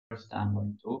First, I'm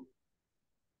going to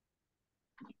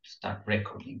start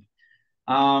recording.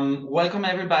 Welcome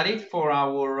everybody for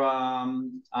our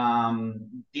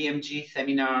DMG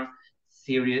seminar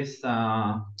series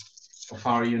of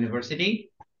our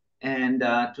university. And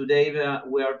today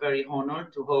we are very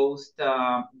honored to host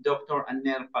Dr.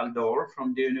 Paldor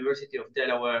from the University of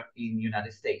Delaware in the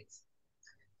United States.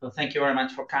 So thank you very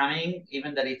much for coming,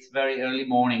 even that it's very early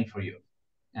morning for you,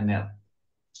 Anel.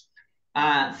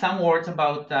 Some words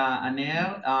about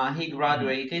Anel. He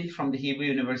graduated from the Hebrew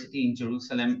University in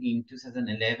Jerusalem in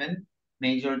 2011,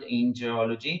 majored in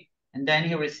geology, and then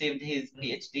he received his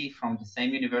PhD from the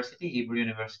same university, Hebrew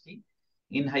University,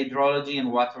 in hydrology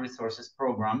and water resources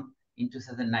program in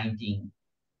 2019.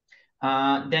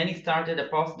 Then he started a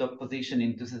postdoc position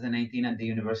in 2018 at the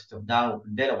University of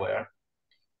Delaware.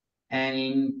 And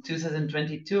in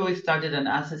 2022, he started an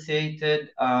associated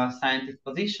scientist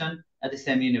position at the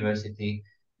same university,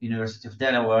 University of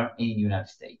Delaware in the United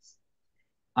States.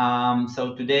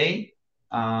 So today,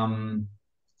 Dr.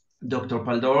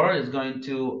 Paldor is going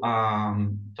to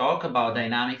talk about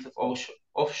dynamics of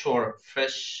offshore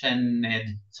freshened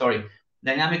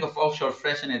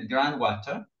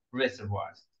groundwater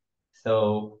reservoirs.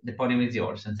 So the podium is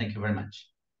yours, and thank you very much.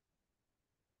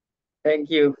 Thank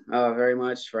you very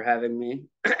much for having me.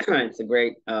 It's a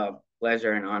great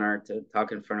pleasure and honor to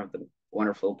talk in front of the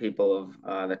wonderful people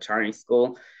of the Charney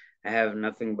School. I have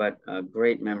nothing but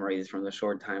great memories from the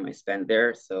short time I spent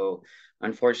there. So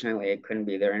unfortunately, I couldn't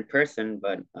be there in person,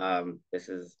 but this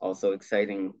is also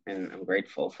exciting and I'm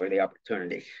grateful for the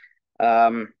opportunity.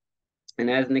 And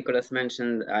as Nicholas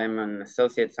mentioned, I'm an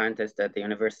associate scientist at the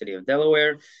University of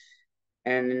Delaware.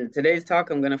 And in today's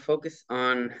talk, I'm going to focus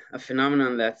on a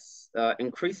phenomenon that's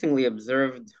increasingly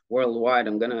observed worldwide.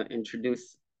 I'm going to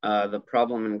introduce the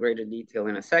problem in greater detail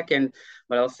in a second,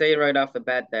 but I'll say right off the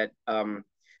bat that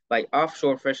by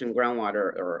offshore freshened groundwater,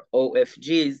 or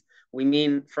OFGs, we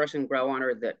mean freshened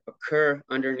groundwater that occur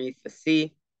underneath the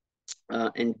sea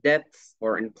in depths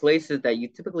or in places that you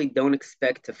typically don't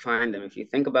expect to find them. If you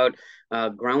think about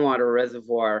a groundwater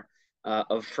reservoir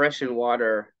of freshened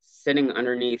water sitting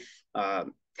underneath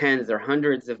tens or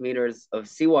hundreds of meters of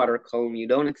seawater column,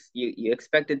 you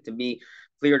expect it to be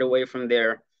cleared away from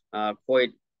there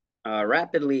quite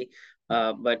rapidly.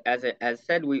 But as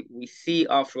said, we see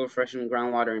offshore freshened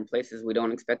groundwater in places we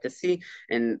don't expect to see,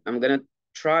 and I'm gonna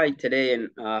try today and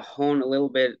hone a little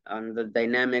bit on the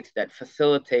dynamics that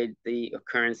facilitate the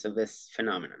occurrence of this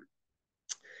phenomenon.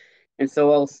 And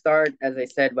so I'll start, as I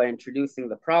said, by introducing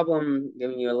the problem,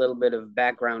 giving you a little bit of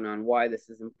background on why this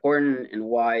is important and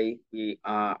why we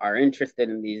are interested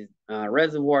in these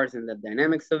reservoirs and the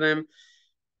dynamics of them.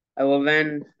 I will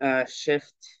then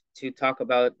shift to talk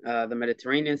about the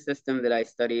Mediterranean system that I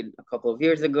studied a couple of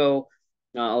years ago.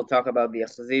 I'll talk about the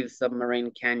Achaziv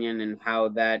submarine canyon and how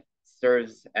that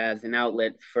serves as an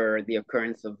outlet for the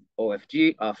occurrence of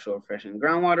OFG, offshore freshened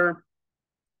groundwater.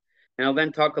 And I'll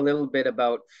then talk a little bit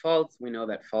about faults. We know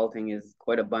that faulting is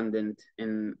quite abundant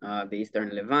in the Eastern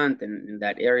Levant and in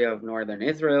that area of Northern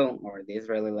Israel or the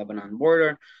Israeli-Lebanon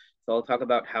border. So I'll talk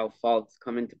about how faults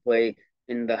come into play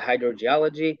in the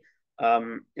hydrogeology.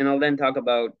 And I'll then talk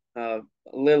about a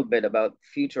little bit about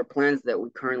future plans that we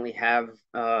currently have,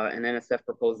 an NSF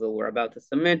proposal we're about to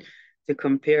submit to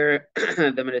compare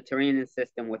the Mediterranean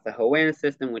system with the Hawaiian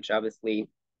system, which obviously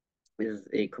is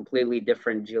a completely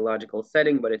different geological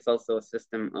setting, but it's also a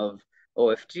system of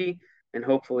OFG. And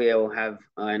hopefully I will have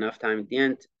enough time at the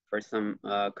end for some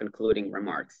concluding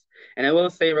remarks. And I will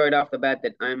say right off the bat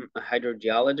that I'm a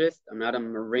hydrogeologist. I'm not a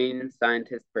marine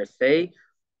scientist per se.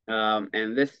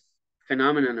 And this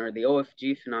phenomenon, or the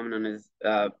OFG phenomenon, is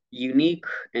unique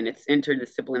in its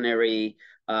interdisciplinary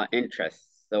interests.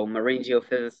 So marine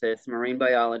geophysicists, marine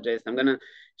biologists,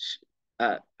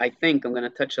 I think I'm going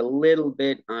to touch a little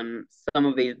bit on some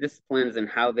of these disciplines and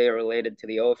how they are related to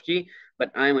the OFG, but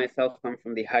I myself come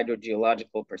from the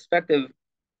hydrogeological perspective,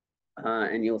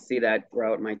 and you'll see that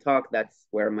throughout my talk. That's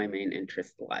where my main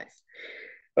interest lies.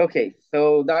 Okay,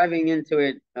 so diving into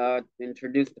it, to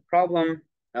introduce the problem,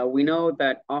 we know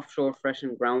that offshore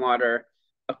freshened groundwater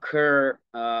occur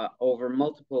over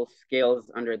multiple scales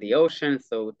under the ocean.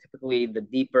 So typically the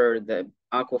deeper the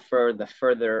aquifer, the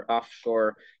further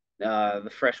offshore the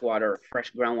fresh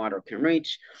groundwater can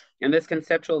reach. And this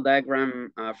conceptual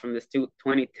diagram from this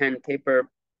 2010 paper,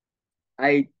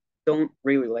 I don't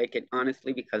really like it,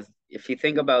 honestly, because if you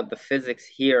think about the physics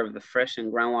here of the fresh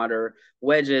and groundwater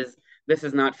wedges, this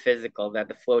is not physical, that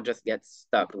the flow just gets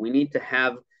stuck. We need to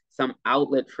have some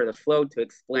outlet for the flow to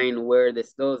explain where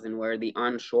this goes and where the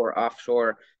onshore,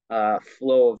 offshore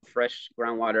flow of fresh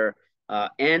groundwater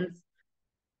ends.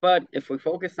 But if we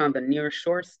focus on the near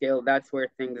shore scale, that's where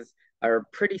things are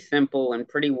pretty simple and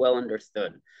pretty well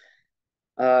understood.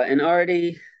 And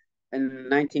already in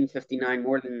 1959,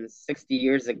 more than 60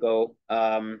 years ago,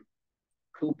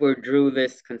 Cooper drew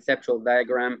this conceptual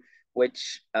diagram,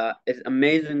 which is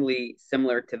amazingly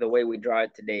similar to the way we draw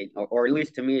it today, or at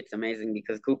least to me, it's amazing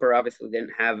because Cooper obviously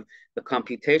didn't have the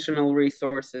computational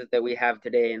resources that we have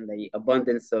today and the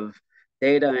abundance of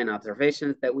data and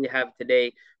observations that we have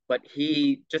today. But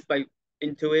he, just by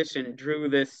intuition, drew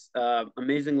this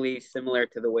amazingly similar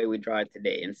to the way we draw it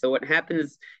today. And so what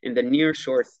happens in the near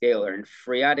shore scale or in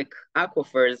phreatic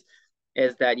aquifers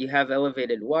is that you have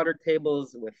elevated water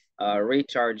tables with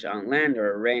recharge on land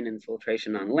or rain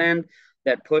infiltration on land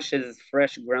that pushes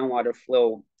fresh groundwater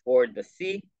flow toward the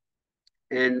sea.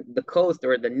 And the coast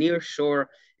or the near shore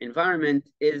environment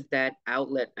is that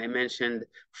outlet I mentioned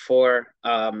for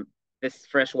this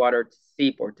fresh water to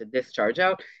seep or to discharge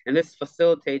out. And this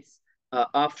facilitates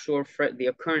the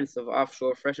occurrence of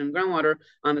offshore freshened groundwater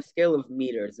on the scale of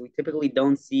meters. We typically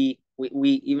don't see,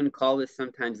 we even call this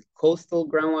sometimes coastal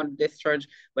groundwater discharge,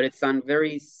 but it's on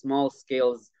very small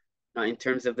scales in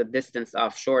terms of the distance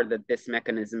offshore that this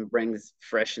mechanism brings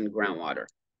freshened groundwater.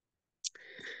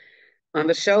 On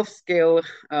the shelf scale,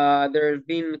 there have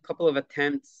been a couple of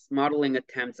modeling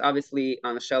attempts. Obviously,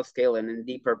 on the shelf scale and in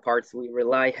deeper parts, we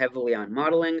rely heavily on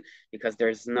modeling because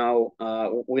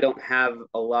we don't have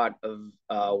a lot of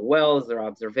wells or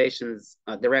observations,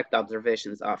 direct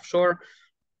observations offshore.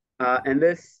 And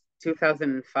this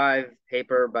 2005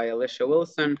 paper by Alicia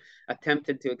Wilson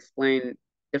attempted to explain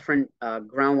different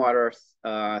groundwater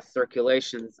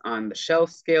circulations on the shelf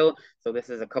scale. So this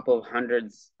is a couple of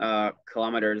hundreds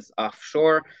kilometers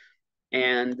offshore.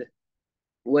 And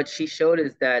what she showed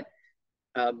is that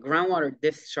groundwater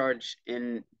discharge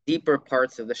in deeper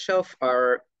parts of the shelf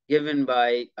are given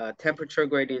by temperature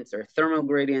gradients or thermal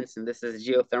gradients, and this is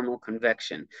geothermal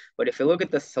convection. But if you look at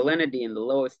the salinity in the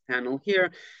lowest panel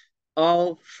here,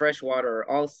 all freshwater,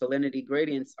 all salinity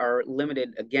gradients are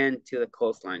limited again to the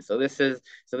coastline. So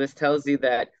this tells you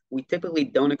that we typically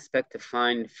don't expect to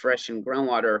find freshened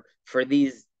groundwater for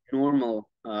these normal,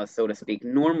 so to speak,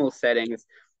 normal settings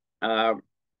of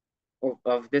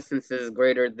distances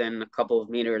greater than a couple of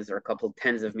meters or a couple of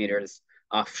tens of meters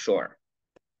offshore.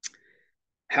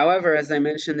 However, as I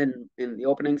mentioned in the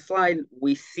opening slide,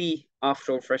 we see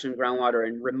offshore freshened groundwater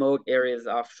in remote areas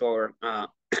offshore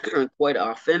quite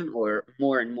often, or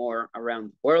more and more around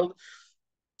the world.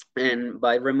 And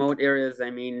by remote areas, I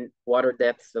mean water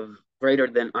depths of greater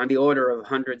than, on the order of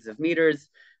hundreds of meters,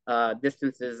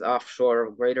 distances offshore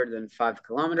of greater than 5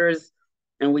 kilometers.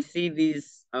 And we see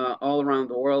these all around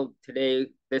the world today.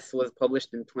 This was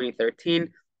published in 2013.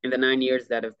 In the 9 years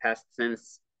that have passed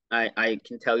since, I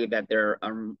can tell you that there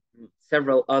are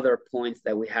several other points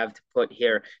that we have to put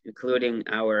here, including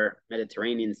our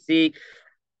Mediterranean Sea,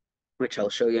 which I'll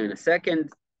show you in a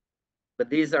second. But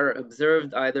these are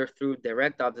observed either through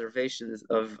direct observations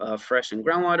of freshened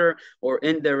groundwater or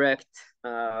indirect,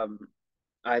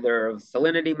 either of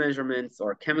salinity measurements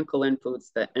or chemical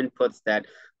inputs that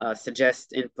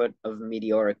suggest input of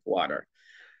meteoric water.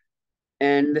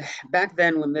 And back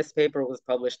then, when this paper was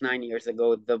published 9 years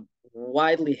ago, the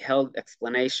widely held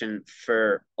explanation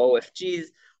for OFGs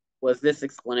was this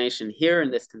explanation here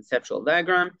in this conceptual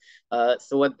diagram.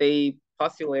 So what they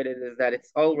postulated is that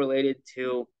it's all related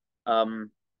to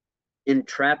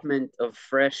entrapment of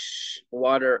fresh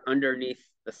water underneath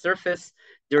the surface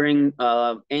during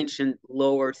ancient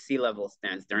lower sea level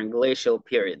stands, during glacial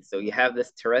periods. So you have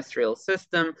this terrestrial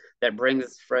system that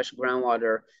brings fresh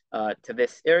groundwater to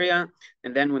this area.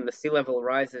 And then when the sea level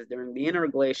rises during the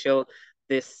interglacial,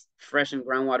 this freshened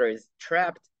groundwater is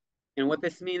trapped. And what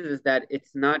this means is that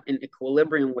it's not in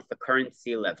equilibrium with the current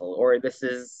sea level, or this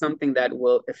is something that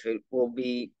will,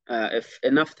 if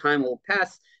enough time will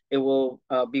pass, it will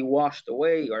be washed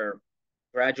away or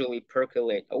gradually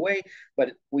percolate away.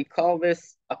 But we call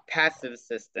this a passive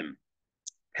system,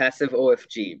 passive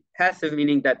OFG. Passive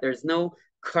meaning that there's no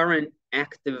current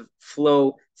active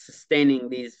flow sustaining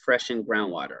these freshened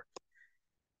groundwater.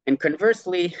 And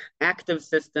conversely, active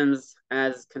systems,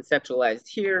 as conceptualized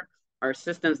here, are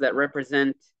systems that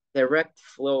represent direct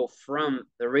flow from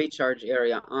the recharge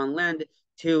area on land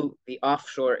to the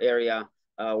offshore area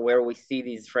where we see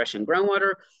these freshened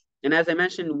groundwater. And as I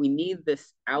mentioned, we need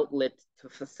this outlet to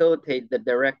facilitate the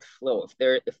direct flow.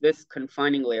 If this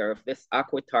confining layer, if this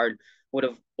aquitard would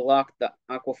have blocked the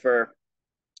aquifer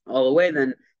all the way,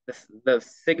 then the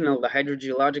signal, the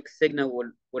hydrogeologic signal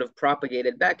would have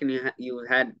propagated back, and you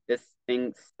had this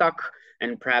thing stuck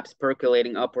and perhaps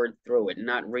percolating upward through it,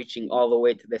 not reaching all the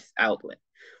way to this outlet.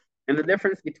 And the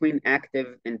difference between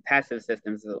active and passive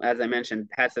systems, as I mentioned,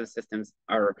 passive systems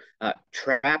are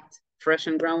trapped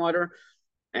freshened groundwater.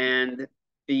 And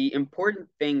the important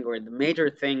thing, or the major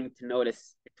thing to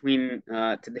notice between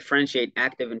to differentiate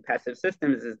active and passive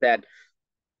systems, is that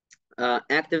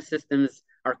active systems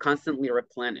are constantly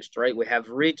replenished, right? We have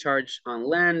recharge on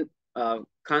land,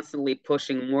 constantly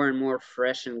pushing more and more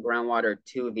freshened groundwater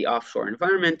to the offshore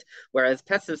environment, whereas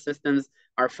passive systems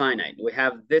are finite. We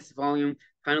have this volume,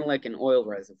 kind of like an oil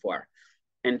reservoir.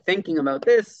 And thinking about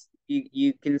this,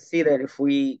 you can see that if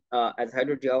we, as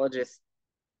hydrogeologists,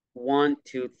 want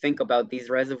to think about these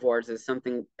reservoirs as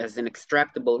something as an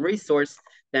extractable resource,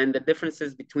 then the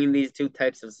differences between these two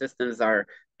types of systems are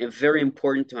very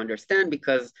important to understand,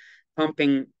 because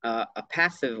pumping a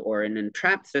passive or an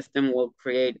entrapped system will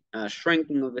create a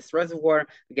shrinking of this reservoir,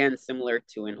 again, similar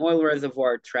to an oil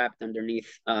reservoir trapped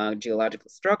underneath geological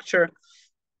structure.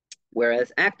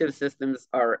 Whereas active systems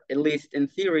are, at least in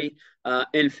theory,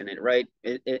 infinite, right?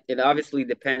 It obviously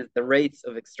depends, the rates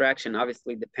of extraction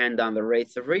obviously depend on the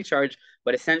rates of recharge,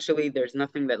 but essentially there's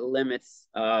nothing that limits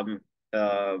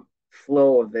the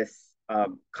flow of this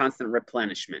constant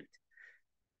replenishment.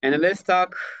 And in this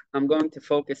talk, I'm going to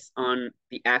focus on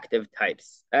the active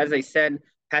types. As I said,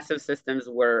 passive systems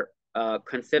were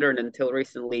considered until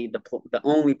recently the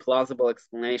only plausible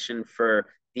explanation for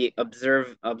the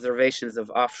observations of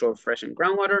offshore freshened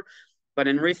groundwater. But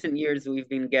in recent years, we've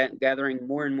been gathering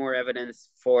more and more evidence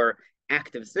for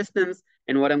active systems.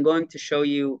 And what I'm going to show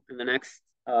you in the next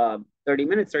 30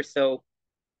 minutes or so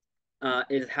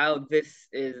is how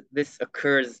this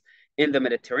occurs in the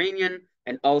Mediterranean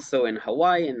and also in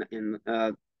Hawaii. And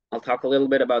I'll talk a little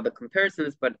bit about the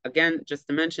comparisons, but again, just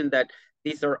to mention that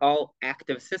these are all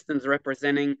active systems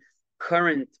representing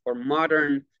current or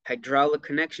modern hydraulic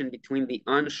connection between the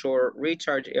onshore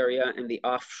recharge area and the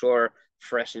offshore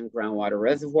freshened groundwater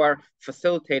reservoir,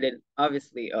 facilitated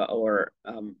obviously or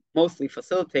mostly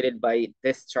facilitated by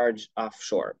discharge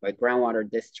offshore, by groundwater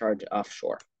discharge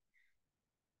offshore.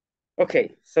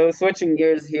 Okay, so switching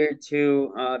gears here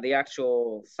to the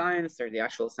actual science, or the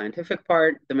actual scientific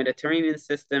part, the Mediterranean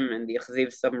system and the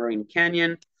Achziv submarine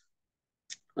canyon.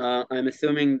 I'm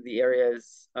assuming the area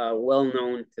is well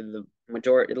known to the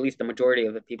majority, at least the majority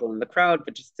of the people in the crowd,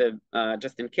 but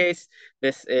just in case,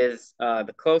 this is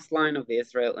the coastline of the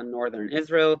Israel and northern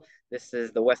Israel. This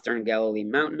is the Western Galilee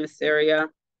mountainous area,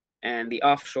 and the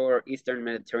offshore Eastern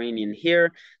Mediterranean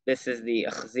here. This is the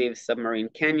Achziv submarine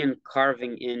canyon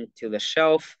carving into the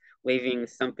shelf, leaving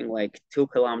something like 2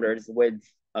 kilometers width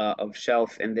of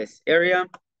shelf in this area.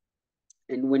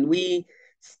 And when we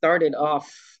started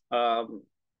off a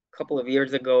couple of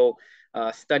years ago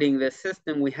studying this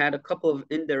system, we had a couple of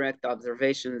indirect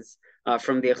observations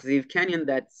from the Achziv Canyon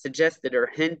that suggested or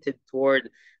hinted toward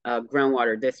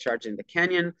groundwater discharge in the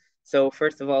canyon. So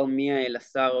first of all, Mia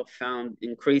El-Assar found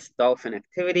increased dolphin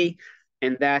activity,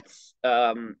 and that's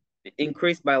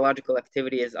increased biological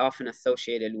activity is often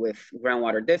associated with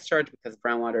groundwater discharge, because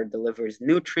groundwater delivers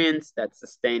nutrients that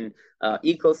sustain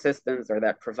ecosystems, or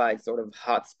that provide sort of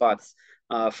hotspots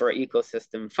for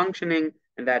ecosystem functioning,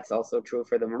 and that's also true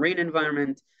for the marine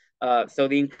environment. So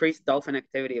the increased dolphin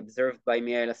activity observed by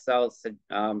Mia El-Assar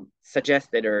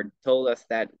suggested or told us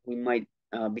that we might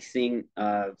be seeing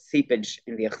seepage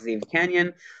in the Achziv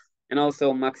Canyon. And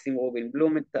also Maxim Rubin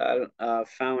Blumenthal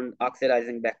found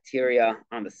oxidizing bacteria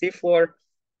on the seafloor,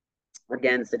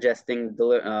 again suggesting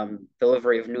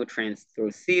delivery of nutrients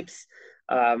through seeps.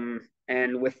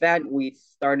 And with that, we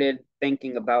started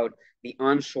thinking about the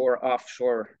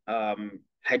onshore-offshore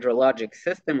hydrologic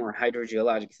system, or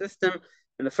hydrogeologic system.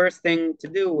 And the first thing to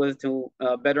do was to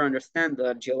better understand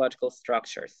the geological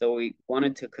structure. So we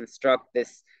wanted to construct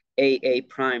this AA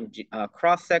prime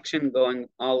cross section going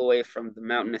all the way from the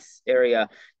mountainous area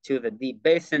to the deep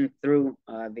basin through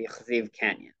the Achziv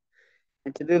Canyon.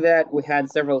 And to do that, we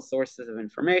had several sources of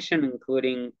information,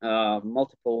 including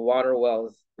multiple water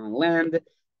wells on land,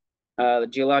 the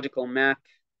geological map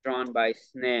drawn by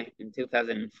Sneh in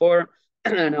 2004.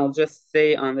 And I'll just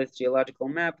say on this geological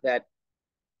map that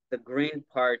the green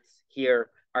parts here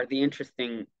are the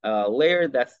interesting layer.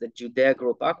 That's the Judea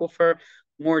Group aquifer.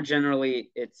 More generally,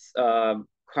 it's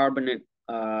carbonate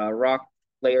rock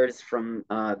layers from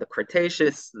the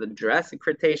Cretaceous, the Jurassic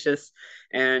Cretaceous.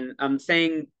 And I'm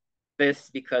saying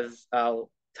this because I'll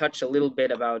touch a little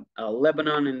bit about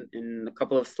Lebanon in a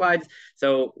couple of slides.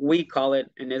 So we call it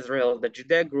in Israel the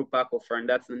Judea Group Aquifer, and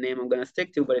that's the name I'm going to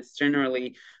stick to, but it's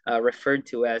generally referred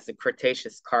to as the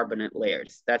Cretaceous carbonate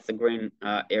layers. That's the green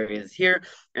areas here,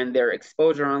 and their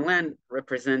exposure on land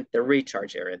represent the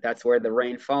recharge area. That's where the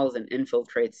rain falls and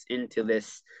infiltrates into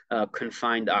this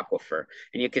confined aquifer.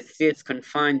 And you can see it's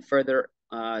confined further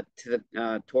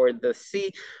toward the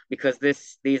sea, because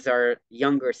these are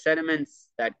younger sediments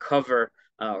that cover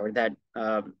or that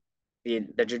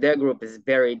the Judea group is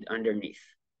buried underneath.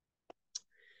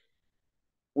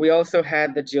 We also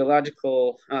had the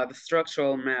the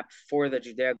structural map for the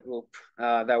Judea group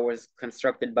that was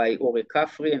constructed by Uri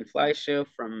Kafri and Fleischer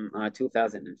from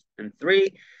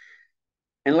 2003.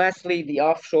 And lastly, the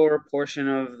offshore portion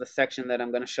of the section that I'm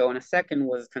going to show in a second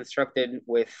was constructed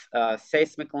with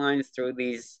seismic lines through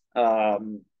these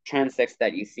transects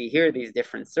that you see here, these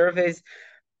different surveys.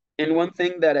 And one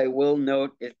thing that I will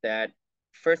note is that,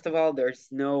 first of all,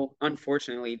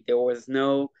 unfortunately, there was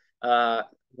no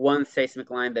one seismic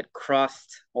line that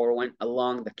crossed or went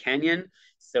along the canyon.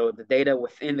 So the data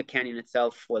within the canyon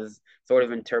itself was sort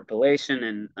of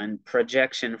interpolation and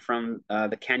projection from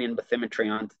the canyon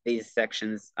bathymetry onto these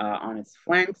sections on its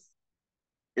flanks.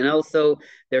 And also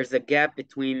there's a gap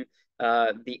between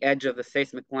the edge of the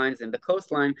seismic lines and the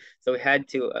coastline. So we had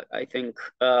to, I think,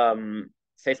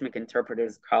 seismic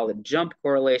interpreters call it jump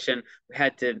correlation. We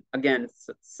had to, again,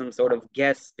 some sort of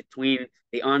guess between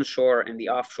the onshore and the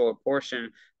offshore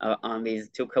portion on these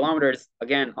 2 kilometers.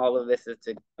 Again, all of this is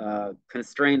to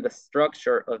constrain the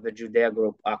structure of the Judea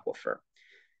group aquifer.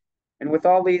 And with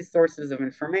all these sources of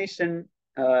information,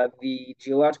 the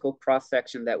geological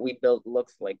cross-section that we built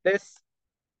looks like this.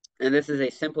 And this is a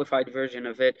simplified version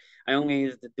of it. I only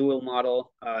used the dual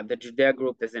model. The Judea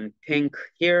group is in pink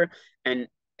here, and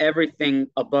everything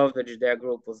above the Judea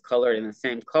group was colored in the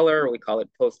same color. We call it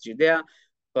post-Judea.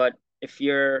 But if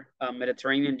you're a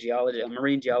Mediterranean geologist, a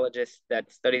marine geologist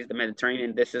that studies the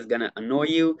Mediterranean, this is going to annoy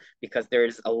you, because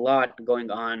there's a lot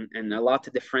going on and a lot to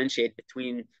differentiate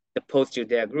between the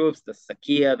post-Judea groups, the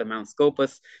Sakia, the Mount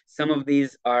Scopus. Some of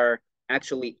these are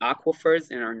actually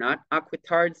aquifers and are not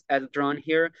aquitards as drawn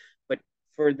here. But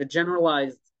for the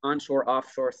generalized onshore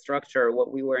offshore structure,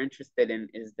 what we were interested in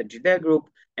is the Judea group,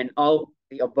 and all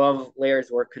the above layers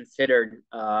were considered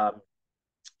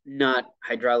not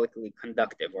hydraulically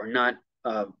conductive or not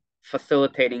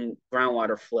facilitating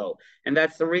groundwater flow. And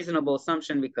that's a reasonable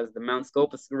assumption, because the Mount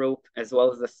Scopus group, as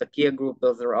well as the Sakia group,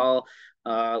 those are all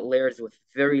layers with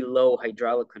very low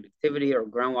hydraulic conductivity, or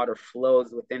groundwater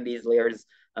flows within these layers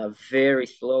very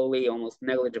slowly, almost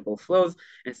negligible flows.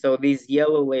 And so these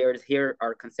yellow layers here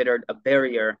are considered a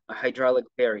barrier, a hydraulic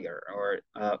barrier, or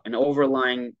an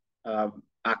overlying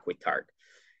aquitard.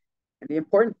 And the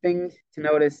important thing to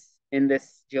notice in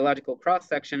this geological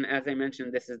cross-section, as I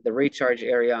mentioned, this is the recharge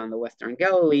area on the Western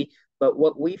Galilee. But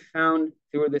what we found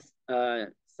through this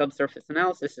subsurface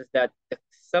analysis is that the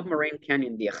submarine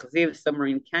canyon, the Achziv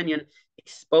submarine canyon,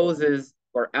 exposes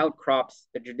or outcrops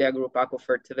the Judea group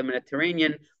aquifer to the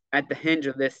Mediterranean at the hinge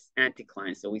of this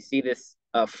anticline. So we see this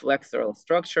flexural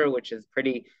structure, which is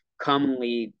pretty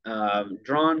commonly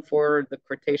drawn for the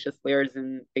Cretaceous layers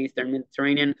in the Eastern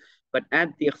Mediterranean. But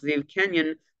at the Achziv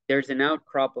Canyon, there's an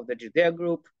outcrop of the Judea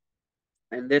group,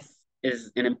 and this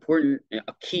is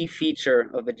a key feature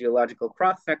of the geological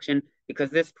cross-section, because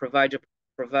this provides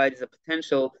a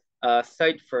potential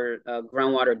site for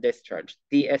groundwater discharge.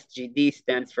 DSGD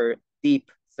stands for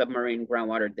deep submarine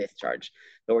groundwater discharge.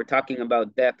 So we're talking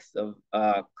about depths of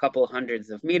a couple hundreds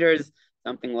of meters,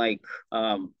 something like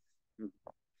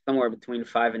somewhere between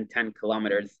 5 and 10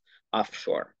 kilometers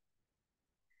offshore.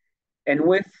 And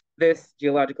with this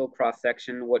geological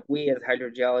cross-section, what we as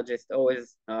hydrogeologists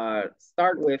always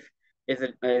start with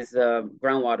is a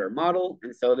groundwater model.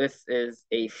 And so this is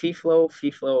a fee flow.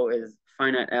 Fee flow is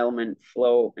finite element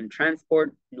flow and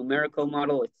transport numerical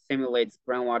model. It simulates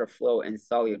groundwater flow and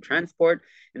solute transport.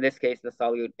 In this case, the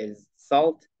solute is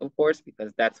salt, of course,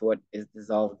 because that's what is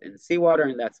dissolved in seawater,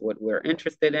 and that's what we're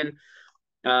interested in.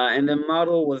 And the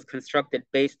model was constructed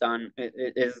based on,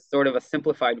 it is sort of a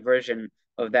simplified version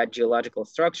of that geological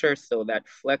structure. So that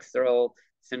flexural,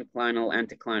 synclinal,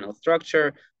 anticlinal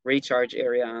structure, recharge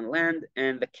area on land,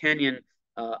 and the canyon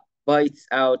bites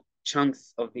out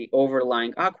chunks of the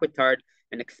overlying aquitard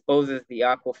and exposes the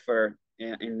aquifer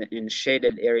in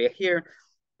shaded area here,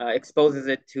 exposes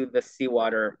it to the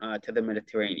seawater, to the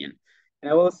Mediterranean.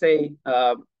 And I will say,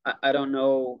 I don't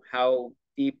know how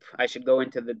deep I should go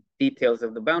into the details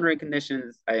of the boundary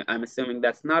conditions. I'm assuming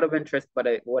that's not of interest, but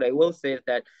what I will say is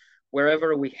that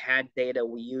wherever we had data,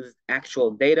 we used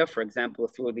actual data, for example,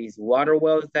 through these water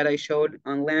wells that I showed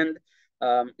on land.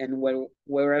 And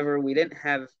wherever we didn't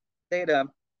have data,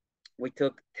 we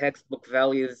took textbook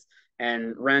values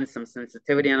and ran some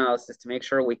sensitivity analysis to make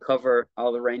sure we cover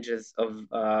all the ranges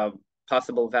of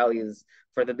possible values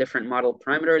for the different model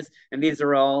parameters. And these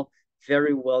are all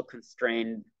very well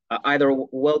constrained, either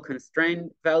well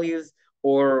constrained values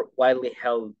or widely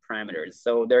held parameters.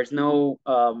 So there's no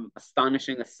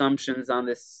astonishing assumptions on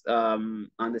this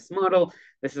model.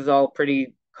 This is all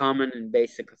pretty common and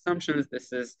basic assumptions.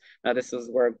 This is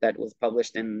work that was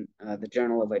published in the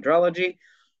Journal of Hydrology.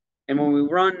 And when we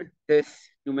run this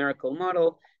numerical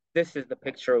model, this is the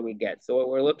picture we get. So what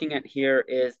we're looking at here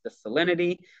is the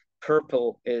salinity.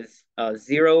 Purple is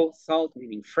 0 salt,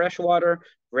 meaning fresh water.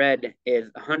 Red is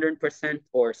 100%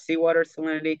 or seawater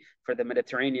salinity. For the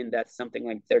Mediterranean, that's something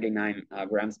like 39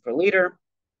 grams per liter.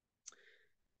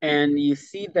 And you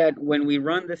see that when we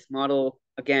run this model,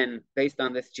 again, based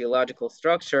on this geological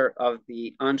structure of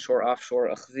the onshore,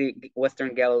 offshore,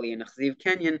 Western Galilee and Achziv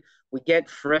Canyon, we get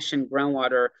freshened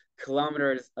groundwater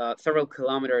kilometers, several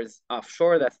kilometers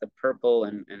offshore. That's the purple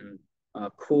and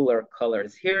cooler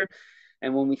colors here.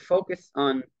 And when we focus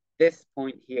on this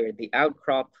point here, the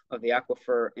outcrop of the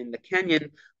aquifer in the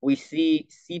canyon, we see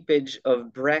seepage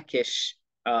of brackish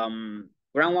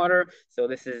groundwater. So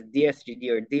this is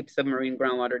DSGD, or deep submarine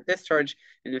groundwater discharge.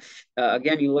 And if,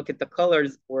 again, you look at the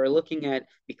colors, we're looking at,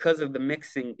 because of the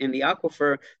mixing in the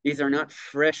aquifer, these are not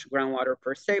fresh groundwater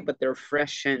per se, but they're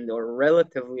freshened or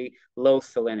relatively low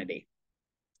salinity.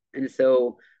 And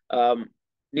so,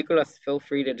 Nicholas, feel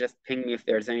free to just ping me if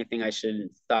there's anything I should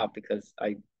stop, because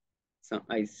I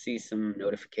see some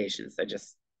notifications.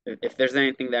 If there's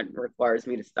anything that requires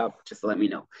me to stop, just let me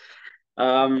know.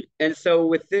 And so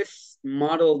with this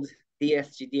modeled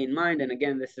DSGD in mind, and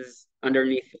again, this is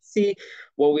underneath the sea,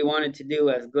 what we wanted to do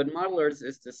as good modelers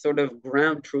is to sort of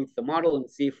ground truth the model and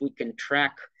see if we can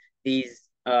track these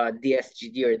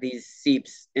DSGD, or these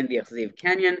seeps, in the Achziv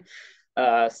Canyon.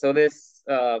 So this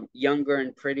younger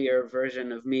and prettier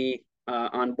version of me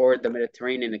on board the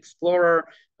Mediterranean Explorer,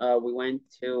 we went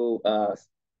to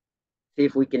see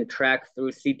if we can track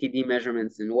through CTD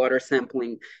measurements and water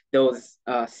sampling those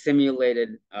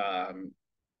simulated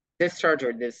discharge,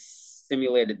 or this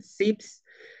simulated seeps.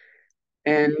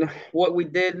 And what we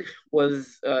did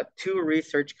was 2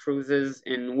 research cruises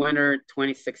in winter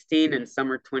 2016 and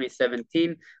summer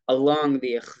 2017 along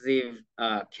the Achziv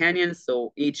Canyon.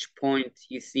 So each point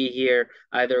you see here,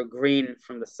 either green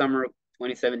from the summer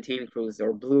 2017 cruise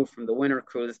or blue from the winter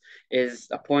cruise, is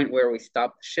a point where we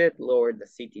stopped the ship, lowered the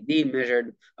CTD,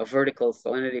 measured a vertical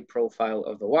salinity profile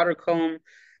of the water column.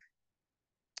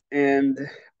 And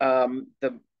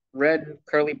the red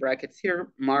curly brackets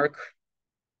here mark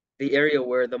the area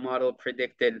where the model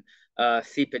predicted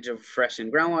seepage of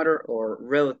freshened groundwater or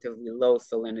relatively low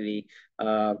salinity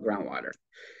groundwater.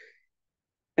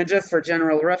 And just for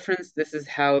general reference, this is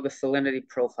how the salinity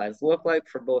profiles look like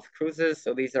for both cruises.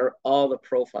 So these are all the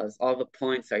profiles, all the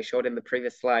points I showed in the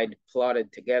previous slide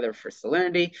plotted together for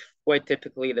salinity. Quite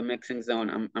typically the mixing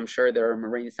zone, I'm sure there are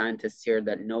marine scientists here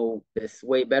that know this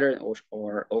way better,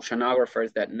 or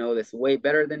oceanographers that know this way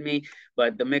better than me,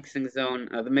 but the mixing zone,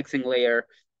 the mixing layer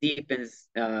deepens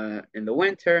in the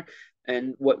winter.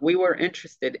 And what we were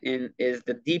interested in is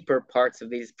the deeper parts of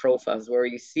these profiles, where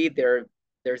you see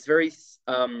there's very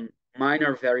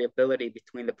minor variability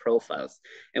between the profiles.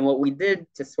 And what we did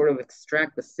to sort of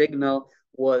extract the signal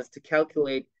was to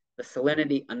calculate the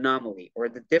salinity anomaly, or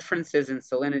the differences in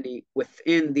salinity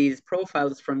within these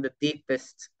profiles from the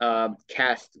deepest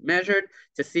cast measured,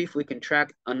 to see if we can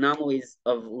track anomalies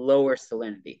of lower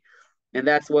salinity. And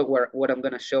that's what I'm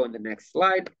going to show in the next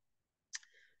slide.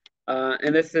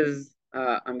 And this is,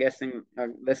 I'm guessing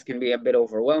this can be a bit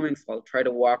overwhelming, so I'll try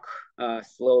to walk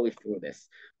slowly through this.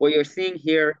 What you're seeing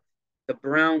here, the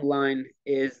brown line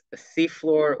is the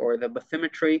seafloor, or the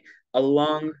bathymetry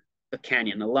along the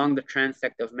canyon, along the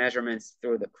transect of measurements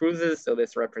through the cruises. So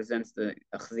this represents the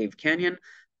Achziv Canyon.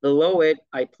 Below it,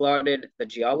 I plotted the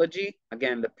geology.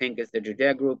 Again, the pink is the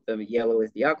Judea group, the yellow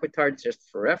is the aquitards, just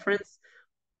for reference.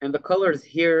 And the colors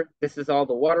here, this is all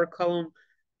the water column.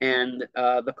 And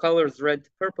the colors red to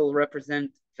purple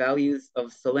represent values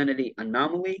of salinity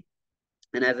anomaly.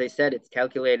 And as I said, it's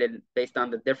calculated based on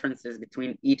the differences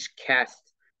between each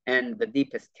cast and the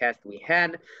deepest cast we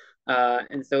had.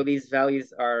 And so these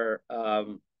values are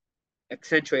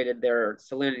accentuated, their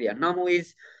salinity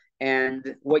anomalies.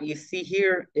 And what you see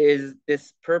here is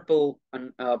this purple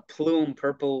plume,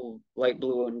 purple, light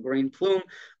blue, and green plume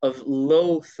of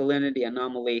low salinity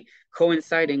anomaly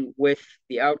coinciding with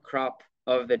the outcrop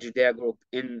of the Judea group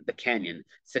in the canyon,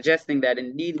 suggesting that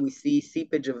indeed we see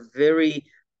seepage of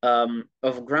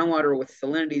of groundwater with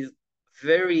salinities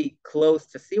very close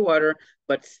to seawater,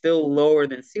 but still lower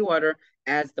than seawater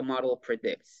as the model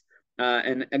predicts.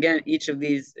 And again, each of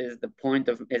these is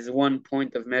one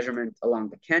point of measurement along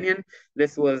the canyon.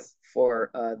 This was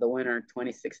for the winter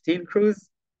 2016 cruise.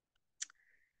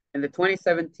 In the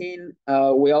 2017,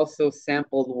 we also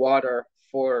sampled water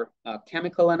for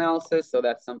chemical analysis. So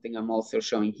that's something I'm also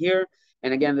showing here.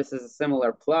 And again, this is a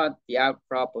similar plot, the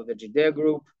outcrop of the Judea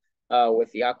group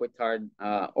with the aquitard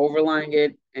overlying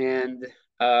it. And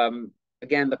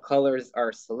again, the colors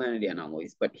are salinity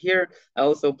anomalies. But here, I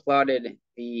also plotted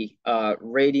the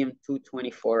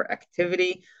radium-224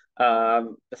 activity.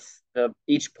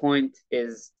 Each point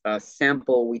is a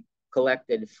sample we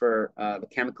collected for the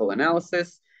chemical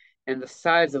analysis. And the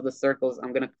size of the circles,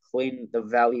 I'm going to clean the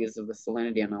values of the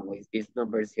salinity anomalies, these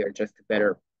numbers here, just to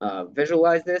better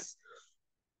visualize this.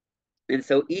 And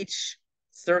so each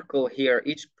circle here,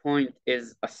 each point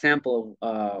is a sample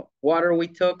of water we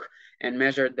took and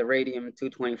measured the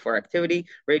radium-224 activity.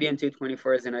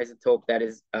 Radium-224 is an isotope that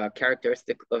is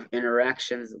characteristic of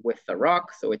interactions with the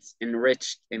rock. So it's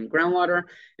enriched in groundwater.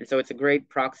 And so it's a great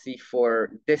proxy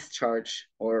for discharge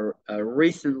or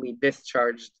recently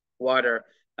discharged water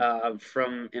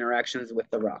from interactions with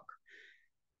the rock.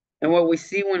 And what we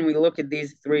see when we look at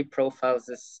these three profiles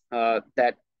is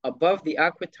that above the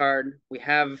aquitard, we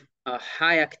have a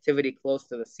high activity close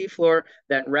to the seafloor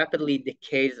that rapidly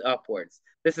decays upwards.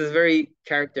 This is very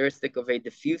characteristic of a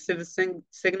diffusive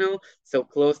signal, so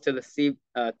close to the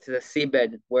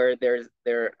seabed where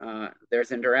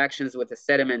there's interactions with the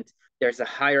sediment. There's a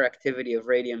higher activity of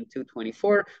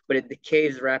radium-224, but it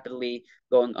decays rapidly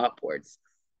going upwards.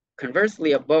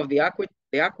 Conversely, above the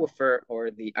aquifer or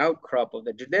the outcrop of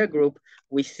the Judea group,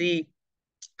 we see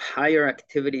higher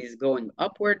activities going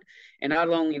upward. And not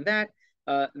only that,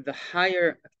 the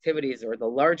higher activities or the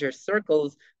larger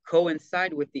circles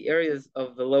coincide with the areas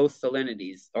of the low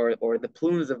salinities or the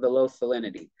plumes of the low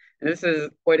salinity. And this is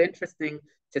quite interesting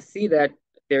to see that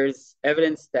there's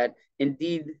evidence that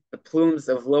indeed the plumes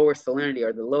of lower salinity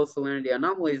or the low salinity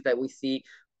anomalies that we see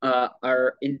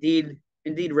are indeed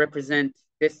represent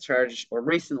discharge or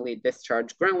recently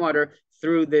discharged groundwater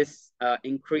through this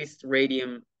increased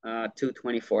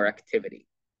radium-224 activity.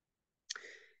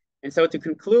 And so to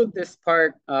conclude this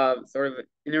part of sort of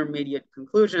intermediate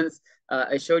conclusions,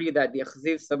 I showed you that the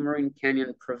Achziv submarine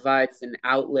canyon provides an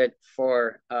outlet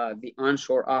for the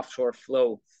onshore-offshore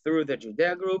flow through the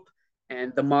Judea group,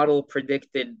 and the model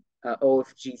predicted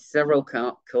OFG several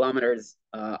kilometers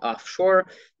offshore.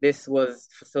 This was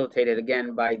facilitated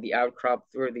again by the outcrop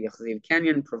through the Achziv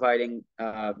Canyon, providing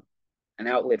an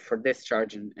outlet for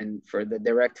discharge and for the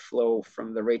direct flow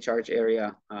from the recharge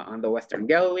area on the Western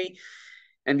Galilee.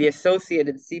 And the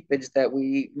associated seepage that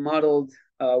we modeled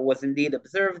was indeed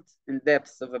observed in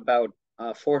depths of about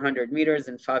 400 meters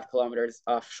and 5 kilometers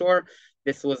offshore.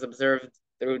 This was observed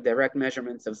through direct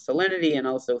measurements of salinity and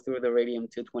also through the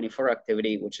radium-224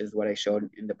 activity, which is what I showed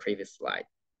in the previous slide.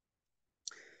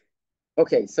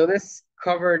 Okay, so this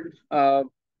covered more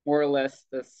or less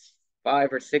this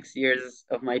 5 or 6 years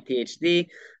of my PhD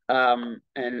and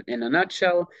in a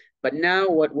nutshell. But now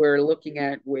what we're looking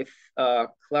at with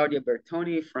Claudia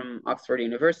Bertoni from Oxford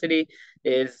University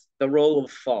is the role of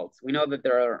faults. We know that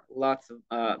there are lots of,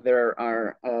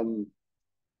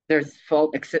 there's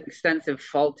extensive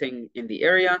faulting in the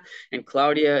area, and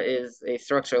Claudia is a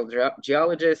structural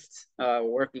geologist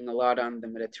working a lot on the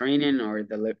Mediterranean or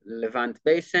the Levant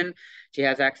Basin. She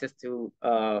has access to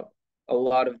a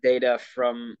lot of data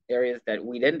from areas that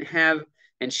we didn't have,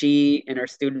 and she and her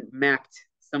student mapped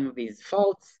some of these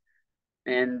faults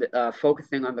and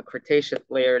focusing on the Cretaceous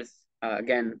layers.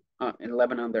 Again, in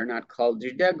Lebanon, they're not called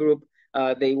Judea group.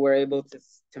 They were able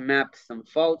to map some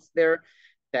faults there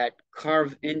that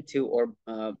carve into or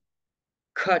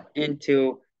cut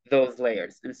into those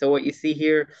layers. And so what you see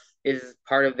here is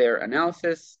part of their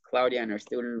analysis. Claudia and her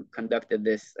student conducted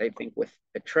this, I think, with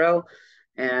Petrel.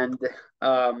 And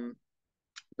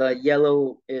the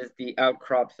yellow is the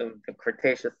outcrops of the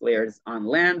Cretaceous layers on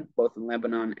land, both in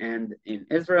Lebanon and in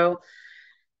Israel.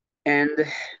 And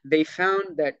they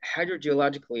found that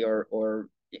hydrogeologically, or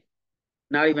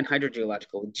not even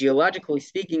hydrogeological, geologically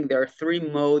speaking, there are 3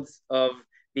 modes of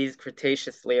these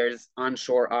Cretaceous layers,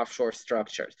 onshore, offshore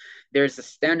structures. There's a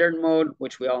standard mode,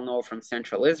 which we all know from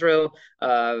Central Israel.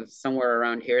 Somewhere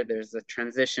around here, there's a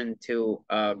transition to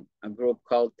a group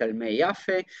called Talmei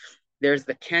Yafe. There's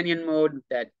the canyon mode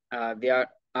that the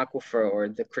aquifer or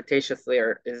the Cretaceous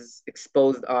layer is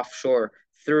exposed offshore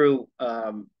through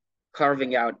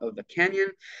carving out of the canyon.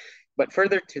 But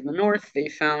further to the north, they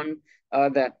found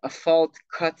that a fault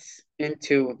cuts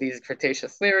into these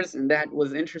Cretaceous layers, and that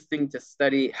was interesting to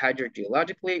study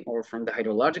hydrogeologically, or from the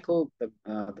hydrological, the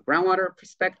groundwater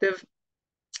perspective.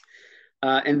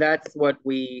 And that's what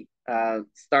we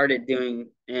started doing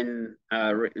in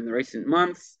the recent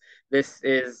months. This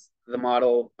is the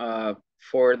model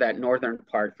for that northern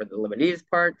part, for the Lebanese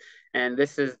part. And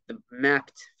this is the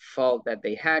mapped fault that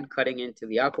they had cutting into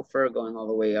the aquifer, going all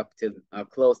the way up to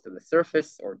close to the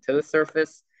surface, or to the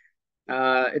surface.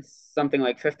 It's something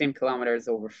like 15 kilometers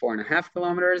over 4.5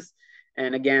 kilometers.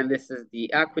 And again, this is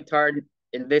the aquitard,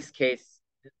 in this case,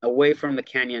 away from the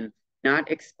canyon, not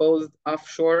exposed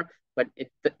offshore, but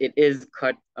it is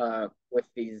cut with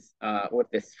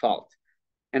this fault.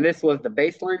 And this was the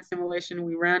baseline simulation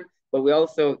we ran, but we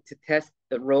also, to test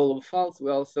the role of faults,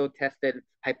 we also tested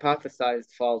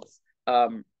hypothesized faults,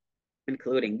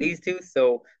 including these two.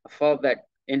 So a fault that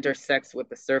intersects with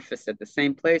the surface at the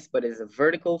same place, but is a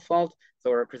vertical fault,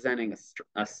 so representing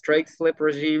a strike slip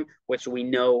regime, which we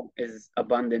know is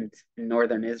abundant in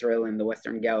northern Israel and the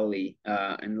Western Galilee,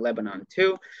 and Lebanon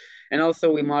too. And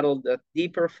also we modeled a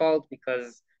deeper fault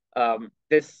because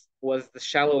this was the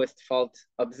shallowest fault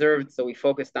observed, so we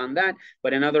focused on that.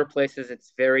 But in other places,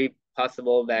 it's very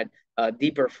possible that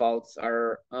deeper faults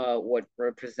are what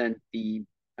represent the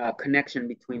connection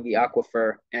between the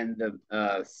aquifer and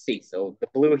the sea. So the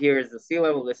blue here is the sea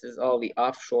level. This is all the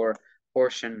offshore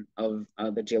portion of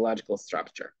the geological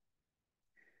structure.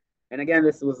 And again,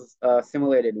 this was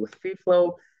simulated with free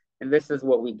flow, and this is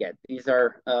what we get. These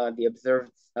are the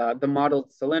observed, the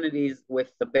modeled salinities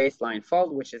with the baseline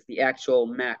fault, which is the actual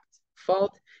mapped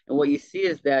fault. And what you see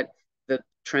is that the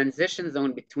transition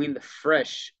zone between the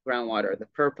fresh groundwater, the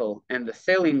purple, and the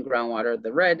saline groundwater,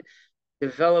 the red,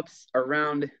 develops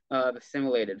around the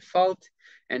simulated fault.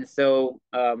 And so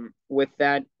with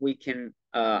that, we can,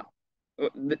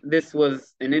 this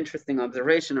was an interesting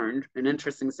observation, or an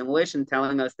interesting simulation,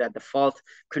 telling us that the fault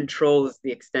controls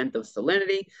the extent of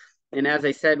salinity. And as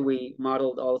I said, we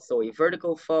modeled also a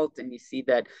vertical fault, and you see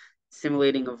that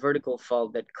simulating a vertical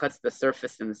fault that cuts the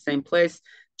surface in the same place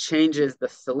changes the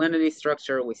salinity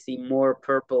structure. We see more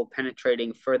purple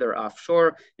penetrating further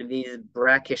offshore, and these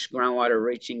brackish groundwater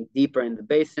reaching deeper in the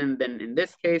basin than in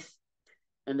this case.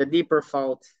 And the deeper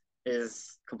fault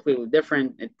is completely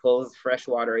different. It pulls fresh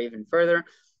water even further.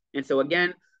 And so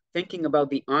again, thinking about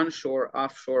the onshore,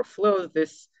 offshore flows,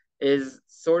 this is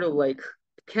sort of like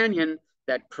a canyon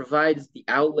that provides the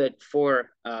outlet for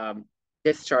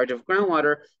discharge of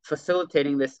groundwater,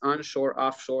 facilitating this onshore,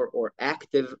 offshore, or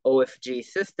active OFG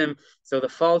system. So the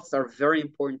faults are very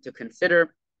important to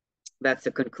consider. That's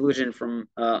the conclusion from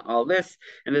all this.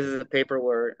 And this is a paper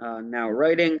we're now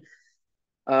writing.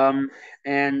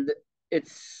 And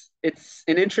it's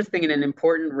an interesting and an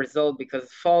important result,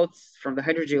 because faults from the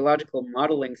hydrogeological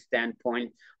modeling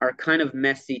standpoint are kind of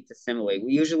messy to simulate.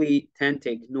 We usually tend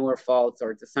to ignore faults,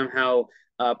 or to somehow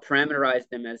parameterize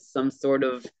them as some sort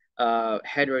of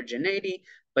heterogeneity,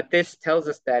 but this tells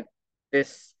us that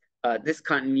this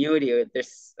continuity,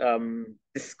 this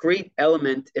discrete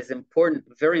element is important,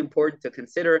 very important to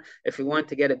consider if we want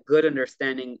to get a good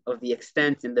understanding of the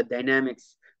extent and the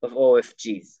dynamics of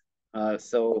OFGs.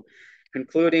 So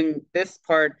concluding this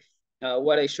part,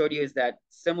 what I showed you is that,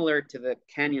 similar to the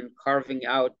canyon carving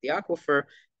out the aquifer,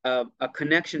 a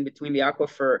connection between the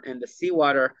aquifer and the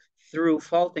seawater through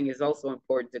faulting is also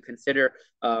important to consider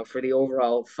for the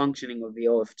overall functioning of the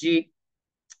OFG,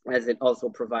 as it also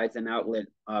provides an outlet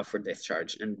for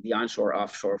discharge and the onshore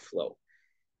offshore flow.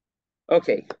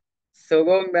 Okay, so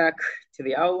going back to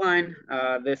the outline,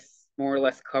 this more or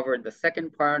less covered the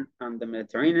second part on the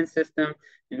Mediterranean system,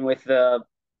 and with the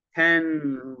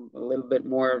 10, a little bit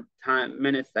more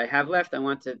minutes I have left, I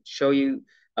want to show you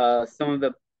some of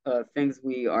the things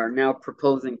we are now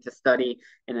proposing to study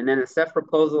in an NSF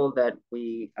proposal that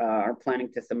we are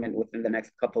planning to submit within the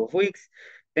next couple of weeks,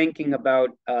 thinking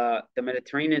about the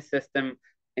Mediterranean system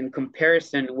in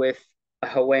comparison with a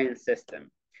Hawaiian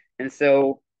system. And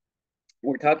so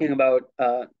we're talking about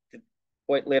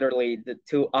quite literally the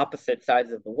two opposite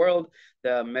sides of the world.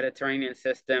 The Mediterranean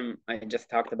system, I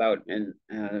just talked about in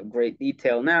great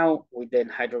detail now. We did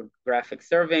hydrographic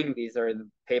surveying. These are the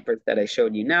papers that I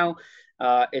showed you now.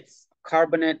 It's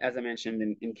carbonate, as I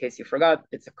mentioned, in case you forgot,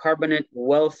 it's a carbonate,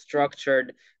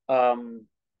 well-structured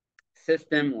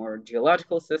system or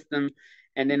geological system.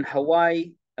 And in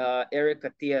Hawaii, Eric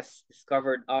Atias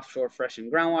discovered offshore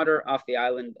freshened groundwater off the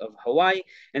island of Hawaii.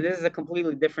 And this is a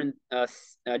completely different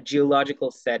geological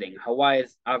setting. Hawaii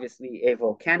is obviously a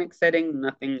volcanic setting,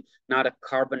 not a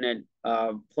carbonate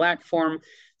platform.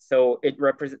 So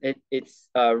it's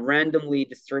randomly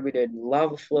distributed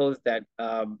lava flows that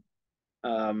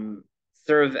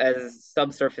serve as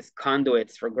subsurface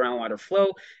conduits for groundwater flow,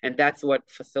 and that's what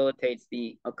facilitates the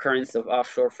occurrence of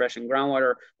offshore freshened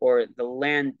groundwater, or the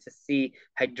land to sea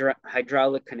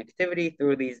hydraulic connectivity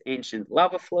through these ancient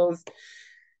lava flows.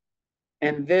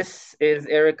 And this is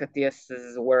Eric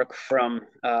Atias's work from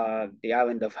the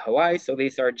island of Hawaii. So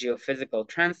these are geophysical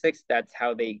transects. That's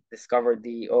how they discovered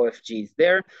the OFGs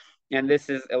there. And this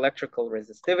is electrical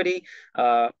resistivity.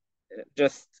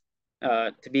 Just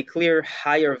to be clear,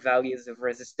 higher values of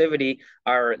resistivity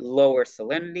are lower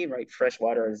salinity, right? Fresh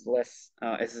water is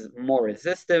more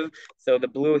resistive. So the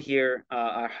blue here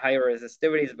are higher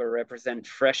resistivities, but represent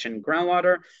freshened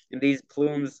groundwater. And these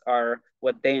plumes are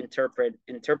what they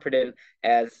interpreted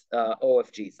as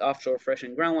OFGs, offshore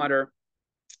freshened groundwater,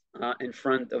 in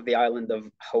front of the island of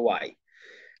Hawaii.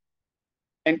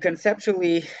 And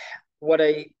conceptually, what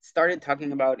I started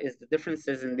talking about is the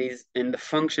differences in the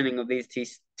functioning of these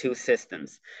two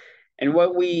systems. And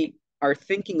what we are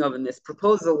thinking of in this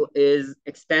proposal is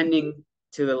expanding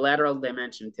to the lateral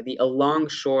dimension, to the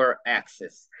along-shore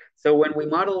axis. So when we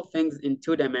model things in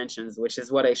 2 dimensions, which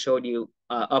is what I showed you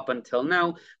up until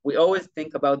now, we always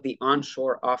think about the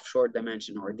onshore-offshore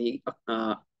dimension, or the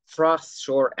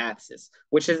frost-shore axis,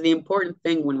 which is the important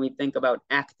thing when we think about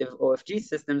active OFG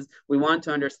systems. We want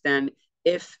to understand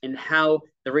if and how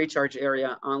the recharge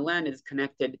area on land is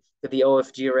connected to the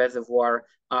OFG reservoir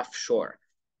offshore.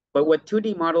 But what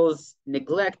 2D models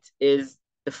neglect is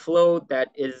the flow that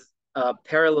is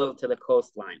parallel to the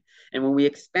coastline. And when we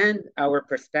expand our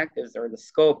perspectives, or the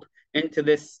scope, into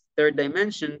this 3rd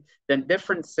dimension, then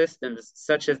different systems,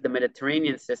 such as the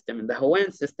Mediterranean system and the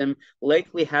Hawaiian system,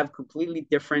 likely have completely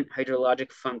different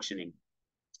hydrologic functioning.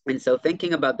 And so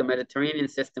thinking about the Mediterranean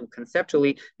system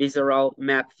conceptually, these are all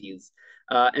map views.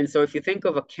 And so if you think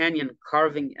of a canyon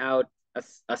carving out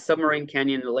a submarine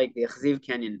canyon like the Achziv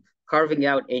Canyon, carving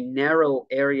out a narrow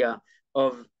area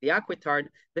of the aquitard,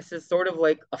 this is sort of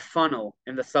like a funnel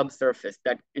in the subsurface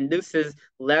that induces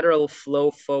lateral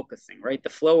flow focusing, right? The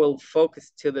flow will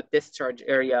focus to the discharge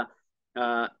area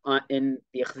in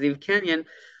the Achziv Canyon.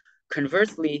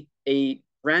 Conversely, a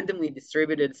randomly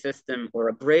distributed system, or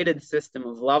a braided system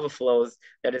of lava flows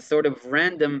that is sort of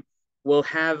random, will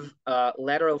have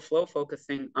lateral flow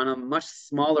focusing on a much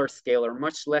smaller scale, or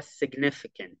much less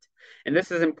significant. And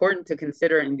this is important to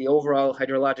consider in the overall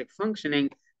hydrologic functioning,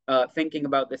 thinking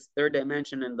about this 3rd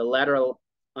dimension and the lateral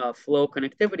flow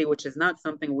connectivity, which is not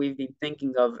something we've been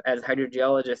thinking of as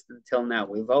hydrogeologists until now.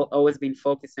 We've always been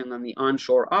focusing on the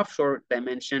onshore-offshore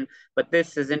dimension, but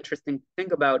this is interesting to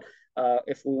think about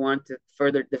if we want to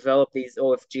further develop these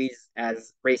OFGs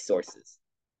as resources.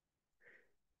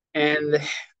 And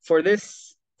for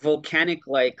this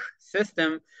volcanic-like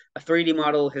system, a 3D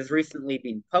model has recently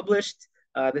been published.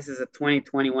 This is a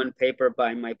 2021 paper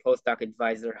by my postdoc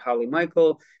advisor, Holly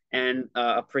Michael, and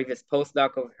a previous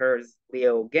postdoc of hers,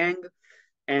 Leo Gang.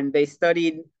 And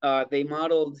they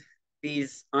modeled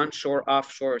these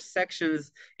onshore-offshore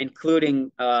sections,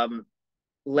 including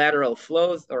lateral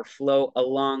flows, or flow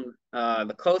along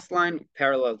the coastline,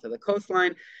 parallel to the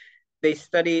coastline. They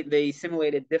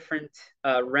simulated different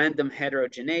random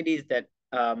heterogeneities that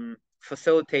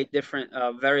facilitate different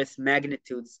various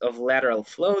magnitudes of lateral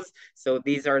flows. So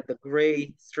these are the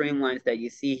gray streamlines that you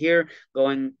see here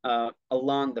going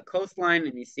along the coastline.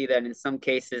 And you see that in some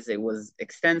cases it was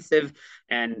extensive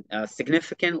and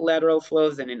significant lateral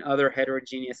flows. And in other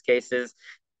heterogeneous cases,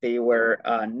 they were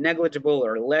negligible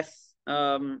or less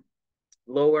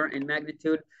lower in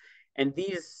magnitude. And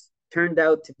these turned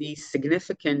out to be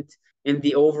significant in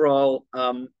the overall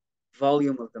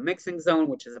volume of the mixing zone,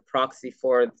 which is a proxy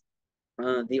for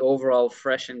the overall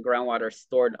freshened groundwater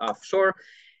stored offshore.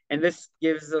 And this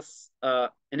gives us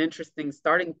an interesting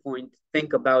starting point to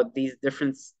think about these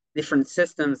different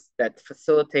systems that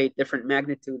facilitate different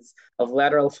magnitudes of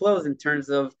lateral flows in terms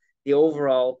of the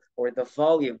overall, or the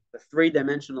volume, the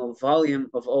 3-dimensional volume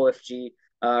of OFG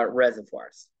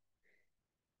reservoirs.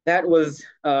 That was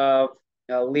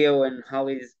Leo and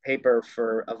Holly's paper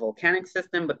for a volcanic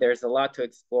system, but there's a lot to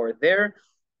explore there.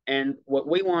 And what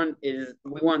we want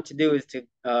to do is to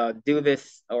do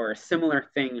this or a similar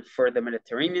thing for the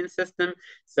Mediterranean system.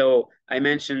 So I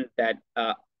mentioned that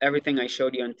everything I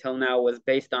showed you until now was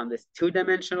based on this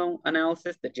 2-dimensional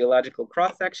analysis, the geological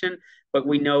cross-section, but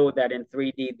we know that in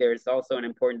 3D, there's also an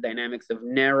important dynamics of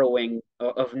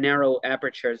narrow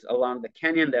apertures along the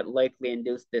canyon that likely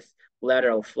induce this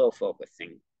lateral flow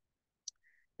focusing.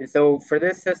 And so for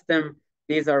this system,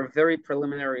 these are very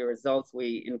preliminary results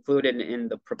we included in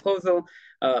the proposal,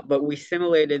 but we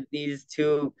simulated these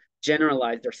two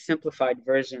generalized or simplified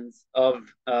versions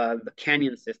of the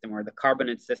canyon system or the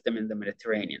carbonate system in the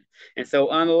Mediterranean. And so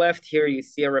on the left here, you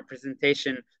see a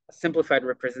representation, a simplified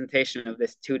representation of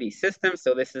this 2D system.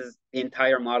 So this is the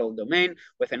entire model domain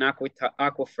with an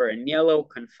aquifer in yellow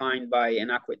confined by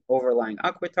an overlying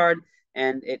aquitard,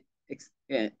 and it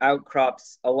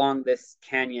outcrops along this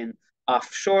canyon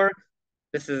offshore.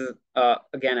 This is,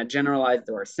 again, a generalized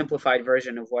or a simplified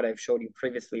version of what I've showed you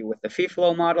previously with the fee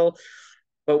flow model.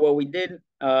 But what we did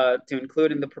to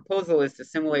include in the proposal is to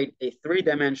simulate a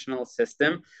three-dimensional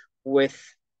system with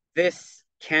this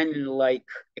canyon-like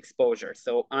exposure.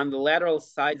 So on the lateral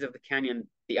sides of the canyon,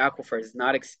 the aquifer is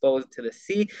not exposed to the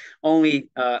sea,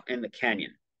 only in the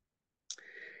canyon.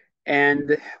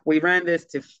 And we ran this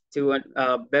to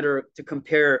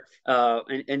compare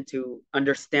and to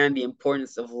understand the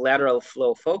importance of lateral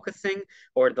flow focusing,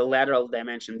 or the lateral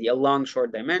dimension, the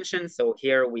alongshore dimension. So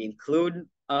here we include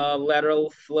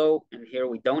lateral flow, and here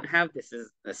we don't have. This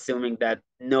is assuming that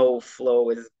no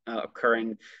flow is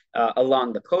occurring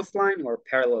along the coastline or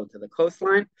parallel to the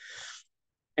coastline.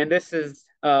 And this is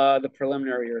the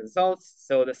preliminary results.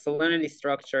 So the salinity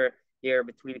structure here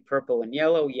between purple and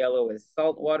yellow. Yellow is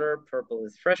salt water, purple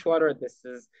is freshwater. This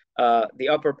is the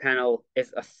upper panel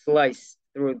is a slice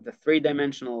through the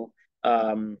three-dimensional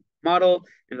model,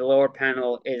 and the lower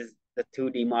panel is the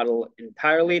 2D model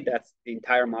entirely. That's the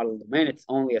entire model domain. It's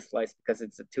only a slice because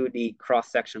it's a 2D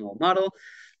cross-sectional model.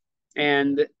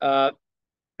 And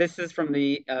this is from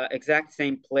the exact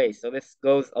same place. So this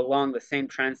goes along the same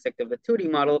transect of the 2D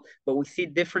model, but we see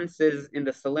differences in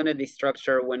the salinity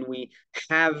structure when we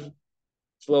have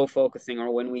flow focusing,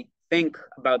 or when we think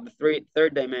about the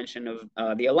third dimension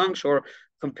of the alongshore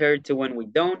compared to when we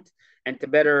don't. And to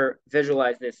better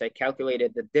visualize this, I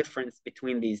calculated the difference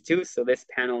between these two. So this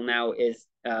panel now is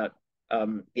the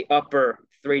upper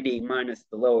 3D minus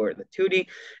the lower, the 2D.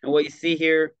 And what you see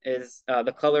here is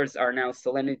the colors are now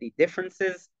salinity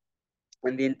differences.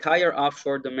 And the entire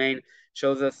offshore domain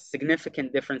shows us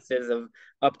significant differences of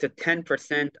up to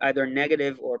 10%, either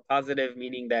negative or positive,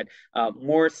 meaning that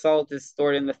more salt is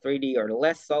stored in the 3D or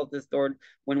less salt is stored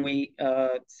when we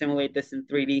simulate this in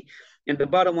 3D. And the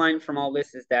bottom line from all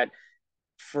this is that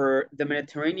for the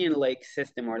Mediterranean lake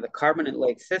system or the carbonate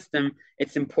lake system,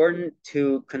 it's important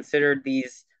to consider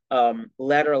these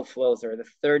lateral flows, or the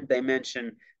third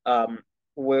dimension,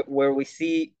 where we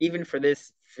see, even for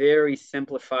this very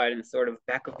simplified and sort of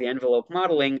back of the envelope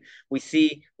modeling, we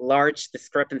see large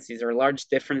discrepancies or large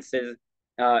differences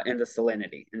in the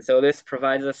salinity. And so this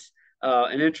provides us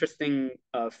an interesting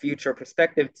future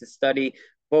perspective to study,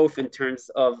 both in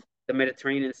terms of the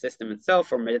Mediterranean system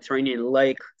itself, or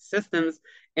Mediterranean-like systems,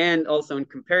 and also in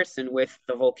comparison with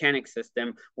the volcanic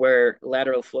system, where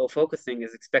lateral flow focusing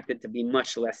is expected to be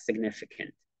much less significant.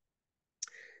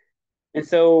 And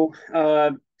so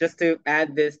just to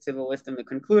add this to the list of the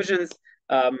conclusions,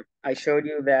 I showed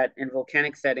you that in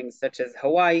volcanic settings such as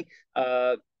Hawaii,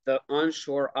 the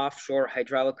onshore-offshore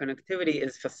hydraulic connectivity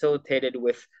is facilitated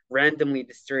with randomly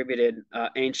distributed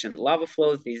ancient lava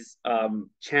flows, these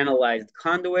channelized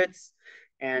conduits.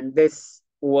 And this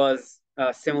was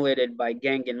simulated by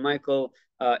Gang and Michael.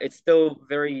 It's still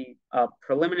very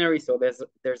preliminary, so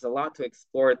there's a lot to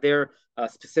explore there,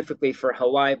 specifically for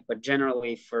Hawaii, but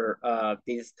generally for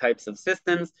these types of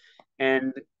systems.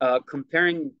 And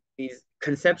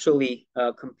conceptually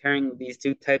comparing these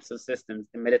two types of systems,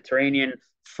 the Mediterranean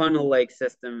funnel-like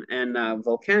system and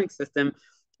volcanic system,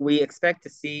 we expect to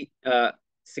see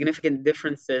significant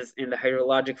differences in the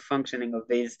hydrologic functioning of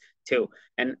these two.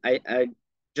 And I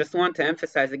just want to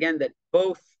emphasize again that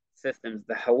both systems,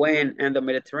 the Hawaiian and the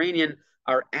Mediterranean,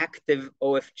 are active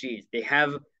OFGs. They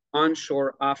have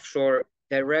onshore, offshore,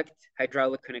 direct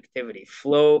hydraulic connectivity.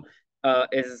 Flow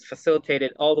is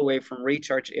facilitated all the way from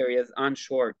recharge areas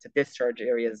onshore to discharge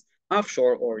areas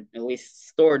offshore, or at least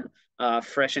stored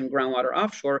freshened groundwater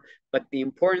offshore. But the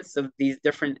importance of these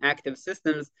different active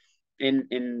systems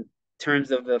in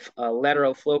terms of the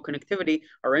lateral flow connectivity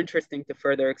are interesting to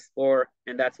further explore,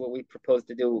 and that's what we propose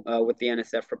to do with the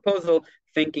NSF proposal,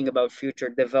 thinking about future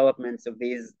developments of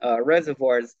these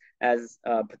reservoirs as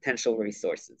potential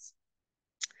resources.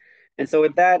 And so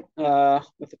with that,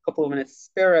 with a couple of minutes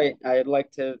spare, I'd like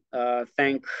to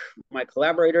thank my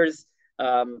collaborators.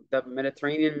 The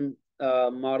Mediterranean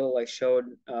model I showed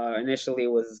initially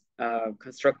was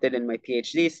constructed in my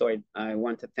PhD, so I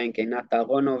want to thank Einat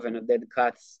Aharonov and Oded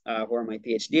Katz, who are my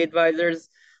PhD advisors,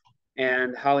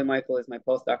 and Holly Michael is my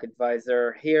postdoc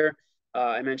advisor here.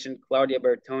 I mentioned Claudia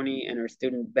Bertoni and her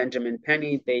student Benjamin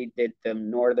Penny. They did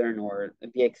the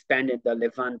expanded the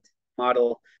Levant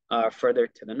model further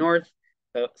to the north.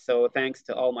 So thanks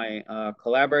to all my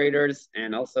collaborators,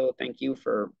 and also thank you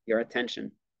for your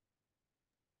attention.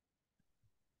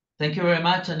 Thank you very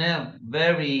much, Anel.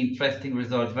 Very interesting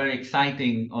results, very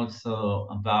exciting also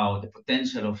about the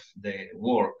potential of the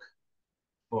work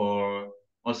for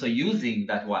also using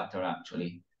that water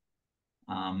actually.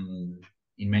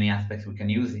 In many aspects, we can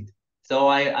use it. So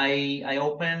I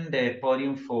open the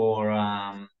podium for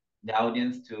the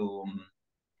audience to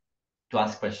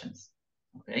ask questions.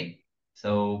 Okay,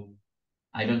 so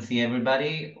I don't see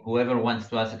everybody. Whoever wants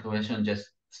to ask a question, just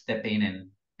step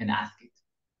in and ask it.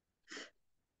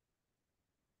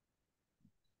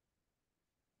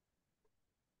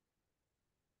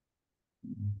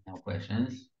 No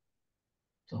questions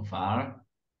so far.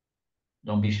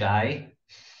 Don't be shy.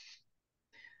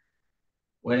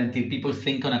 Well, until people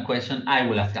think on a question, I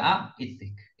will ask.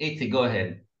 Itzik. Itzik, go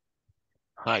ahead.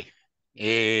 Hi.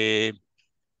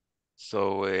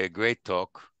 Great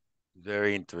talk.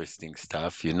 Very interesting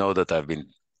stuff. You know that I've been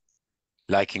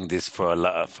liking this for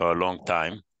a long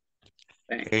time.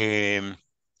 Thanks. And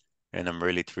I'm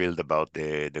really thrilled about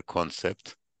the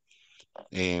concept.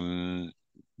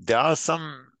 There are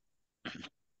some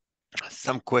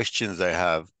questions I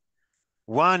have.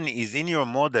 One is, in your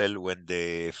model, when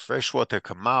the freshwater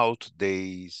come out,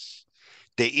 they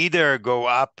either go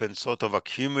up and sort of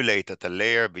accumulate at a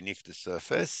layer beneath the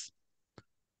surface.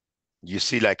 You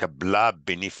see like a blob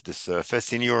beneath the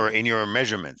surface in your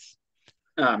measurements.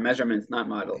 Measurements, not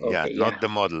model. Yeah, Okay, not yeah. the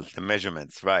model, the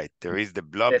measurements, right. There is the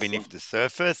blob beneath the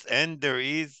surface, and there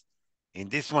is, in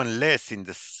this one less, in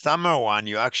the summer one,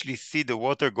 you actually see the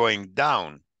water going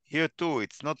down. Here too,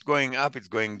 it's not going up, it's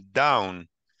going down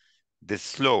the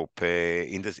slope.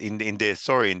 This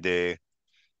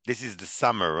is the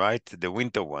summer, right? The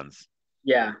winter ones.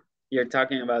 Yeah, you're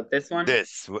talking about this one?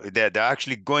 They're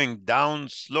actually going down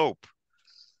slope.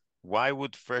 Why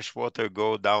would fresh water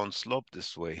go down slope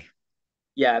this way?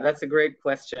 Yeah, that's a great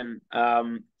question.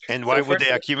 And why would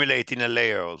they accumulate in a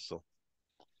layer also?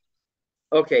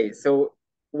 Okay, so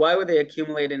why would they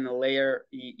accumulate in a layer?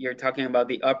 You're talking about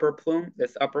the upper plume,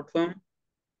 this upper plume?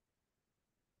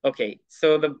 Okay,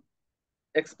 so the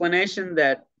explanation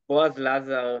that Boaz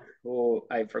Lazar, who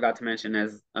I forgot to mention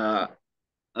as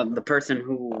the person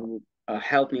who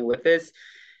helped me with this,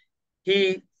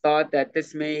 he thought that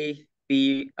this may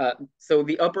be, so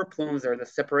the upper plumes, or the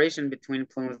separation between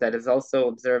plumes that is also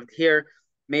observed here,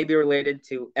 may be related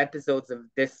to episodes of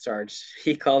discharge.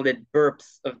 He called it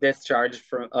burps of discharge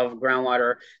of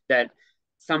groundwater that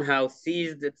somehow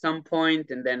ceased at some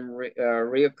point and then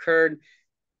reoccurred.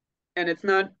 And it's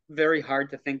not very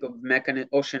hard to think of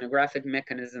oceanographic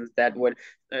mechanisms that would,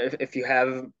 if you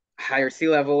have higher sea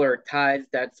level or tides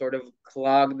that sort of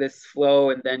clog this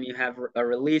flow, and then you have a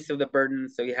release of the burden.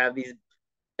 So you have these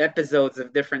episodes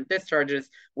of different discharges,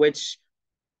 which,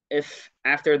 if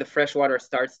after the freshwater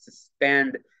starts to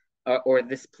expand, or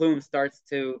this plume starts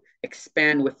to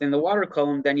expand within the water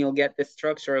column, then you'll get this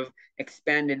structure of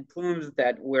expanded plumes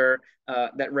that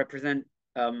represent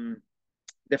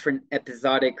different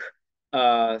episodic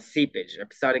seepage,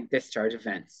 episodic discharge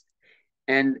events.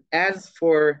 And as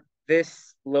for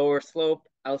this lower slope,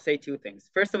 I'll say two things.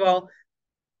 First of all,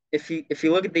 if you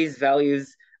look at these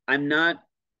values,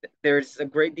 there's a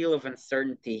great deal of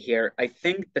uncertainty here. I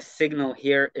think the signal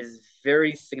here is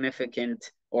very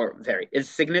significant, is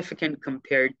significant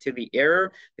compared to the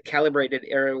error. The calibrated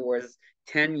error was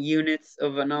 10 units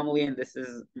of anomaly, and this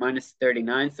is minus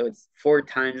 39, so it's 4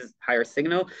 times higher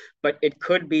signal. But it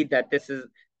could be that this is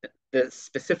the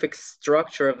specific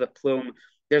structure of the plume.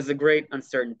 There's a great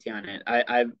uncertainty on it.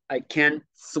 I can't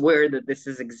swear that this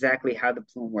is exactly how the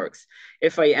plume works.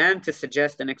 If I am to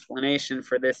suggest an explanation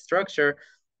for this structure,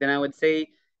 then I would say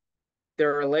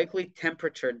there are likely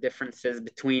temperature differences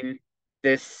between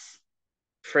this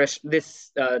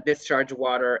discharge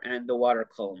water and the water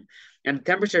column. And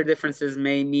temperature differences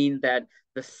may mean that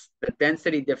the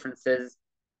density differences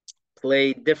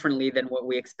play differently than what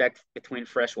we expect between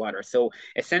freshwater. So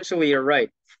essentially, you're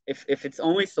right. If it's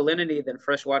only salinity, then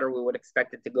freshwater, we would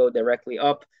expect it to go directly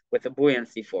up with a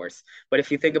buoyancy force. But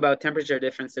if you think about temperature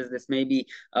differences, this may be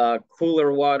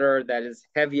cooler water that is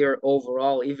heavier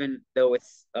overall, even though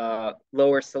it's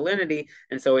lower salinity.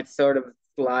 And so it sort of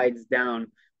slides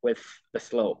down with the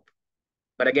slope.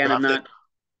 But again,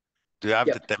 Do you have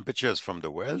the temperatures from the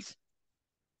wells?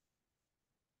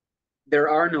 There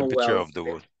are no temperature wells. Of the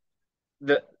wood.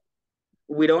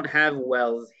 We don't have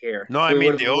wells here. No, I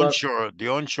mean the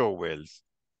onshore wells.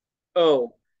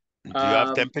 Oh. Do you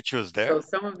have temperatures there? So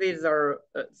some of these are,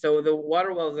 so the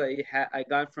water wells I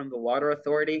got from the Water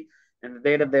Authority, and the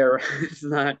data there is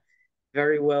not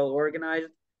very well organized.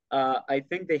 I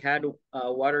think they had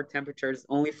water temperatures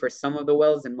only for some of the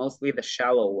wells and mostly the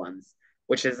shallow ones,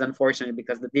 which is unfortunate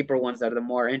because the deeper ones are the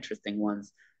more interesting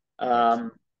ones.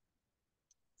 So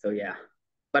yeah,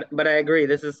 but I agree.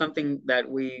 This is something that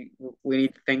we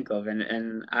need to think of,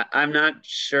 and I'm not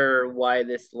sure why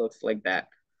this looks like that.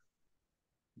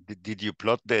 Did you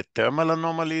plot the thermal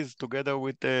anomalies together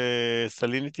with the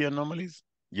salinity anomalies?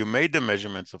 You made the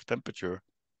measurements of temperature.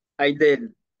 I did.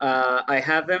 I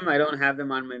have them. I don't have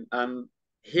them on my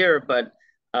here, but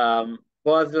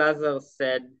Boaz Lazar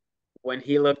said when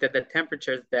he looked at the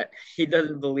temperatures that he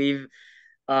doesn't believe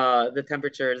the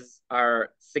temperatures are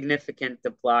significant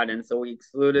to plot, and so we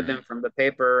excluded them from the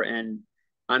paper. And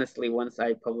honestly, once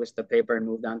I published the paper and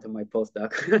moved on to my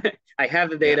postdoc, I have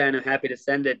the data and I'm happy to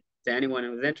send it to anyone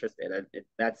who's interested.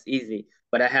 That's easy,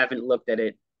 but I haven't looked at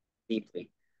it deeply.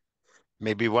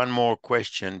 Maybe one more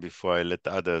question before I let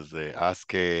others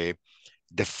ask. The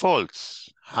faults,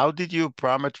 how did you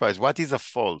parameterize? What is a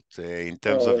fault in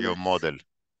terms of your model?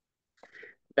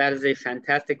 That is a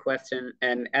fantastic question.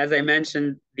 And as I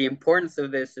mentioned, the importance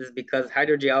of this is because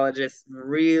hydrogeologists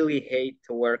really hate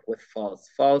to work with faults.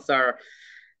 Faults are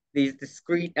these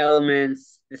discrete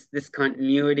elements, this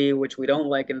discontinuity, which we don't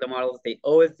like in the models. They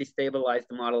always destabilize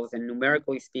the models. And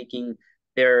numerically speaking,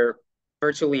 they're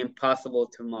virtually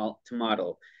impossible to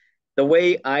model. The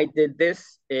way I did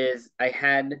this is I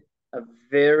had a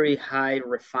very high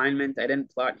refinement. I didn't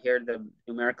plot here the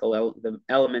numerical the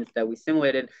elements that we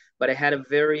simulated, but I had a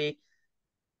very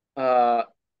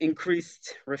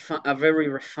increased, a very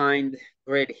refined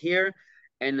grid here,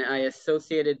 and I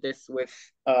associated this with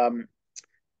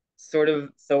sort of,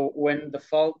 so when the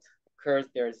fault occurs,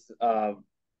 there's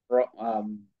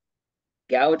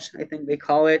gouge, I think they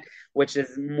call it, which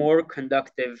is more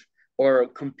conductive, or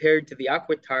compared to the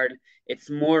aquitard, it's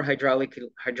more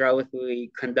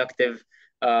hydraulically conductive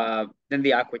than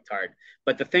the aquitard.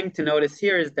 But the thing to notice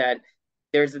here is that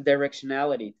there's a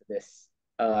directionality to this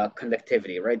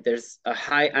conductivity, right? There's a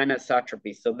high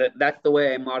anisotropy. So that's the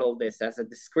way I model this, as a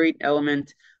discrete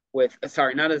element with,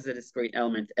 sorry, not as a discrete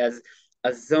element, as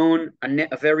a zone,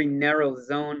 a very narrow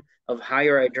zone of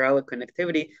higher hydraulic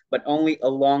conductivity, but only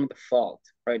along the fault,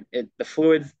 right? The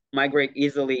fluids migrate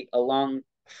easily along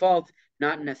the fault,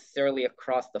 not necessarily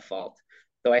across the fault.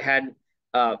 So I had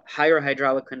higher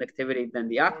hydraulic conductivity than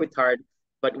the aquitard,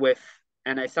 but with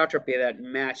anisotropy that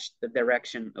matched the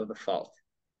direction of the fault.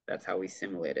 That's how we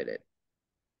simulated it.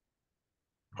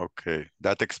 Okay,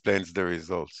 that explains the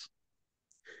results.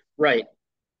 Right.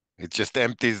 It just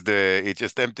empties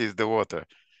the water.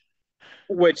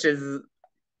 Which is,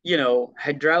 you know,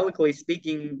 hydraulically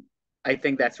speaking, I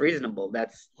think that's reasonable.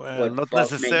 That's Well, what not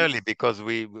faults make. necessarily, because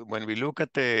when we look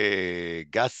at the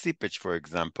gas seepage, for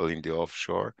example, in the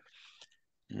offshore,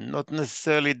 not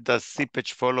necessarily does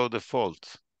seepage follow the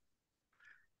fault.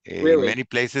 In Really? many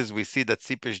places, we see that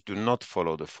seepage do not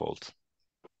follow the fault,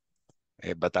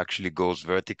 but actually goes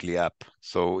vertically up.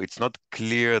 So it's not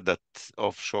clear that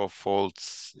offshore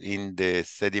faults in the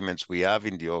sediments we have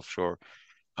in the offshore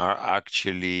are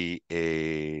actually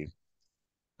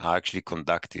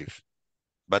conductive.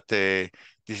 But this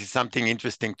is something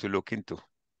interesting to look into,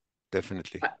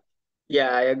 definitely. Yeah,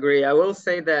 I agree. I will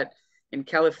say that in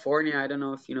California, I don't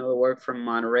know if you know the work from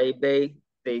Monterey Bay.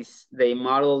 They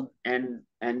modeled and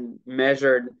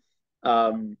measured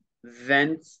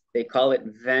vents. They call it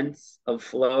vents of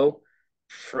flow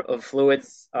of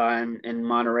fluids in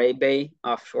Monterey Bay,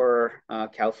 offshore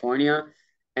California,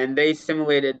 and they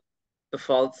simulated the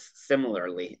faults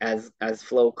similarly as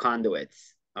flow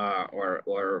conduits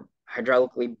or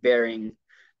hydraulically bearing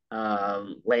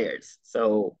layers.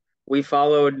 So we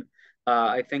followed.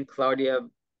 I think Claudia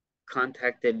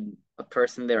contacted a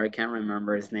person there. I can't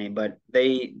remember his name, but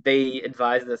they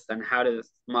advised us on how to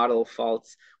model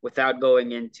faults without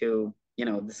going into, you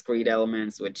know, discrete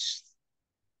elements, which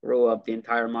threw up the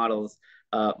entire models.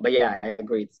 But yeah, I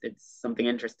agree. It's something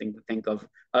interesting to think of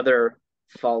other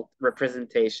fault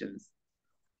representations.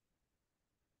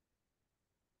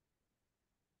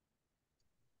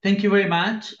 Thank you very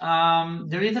much.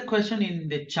 There is a question in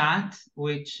the chat,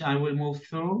 which I will move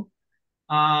through.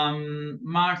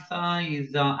 Martha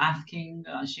is asking,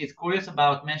 she's curious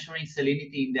about measuring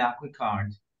salinity in the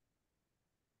aquicard.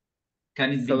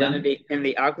 Can it be done? Salinity in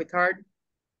the aquitard?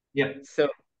 Yep. So,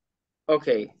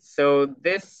 okay, so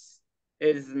this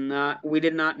is not, we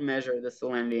did not measure the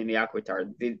salinity in the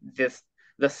aquitard.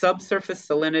 The subsurface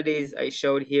salinities I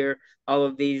showed here, all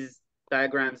of these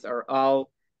diagrams are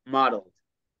all modeled.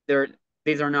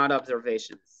 These are not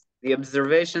observations. The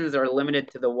observations are limited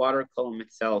to the water column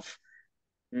itself,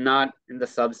 not in the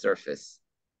subsurface.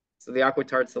 So the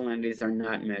aquitard salinities are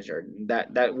not measured.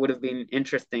 That would have been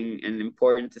interesting and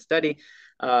important to study.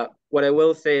 What I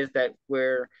will say is that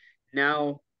we're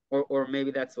now, or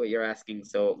maybe that's what you're asking.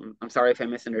 So I'm sorry if I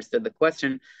misunderstood the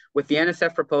question. With the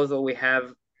NSF proposal we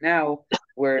have now,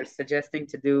 we're suggesting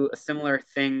to do a similar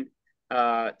thing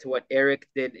to what Eric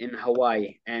did in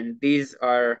Hawaii. And these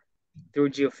are through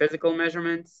geophysical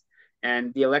measurements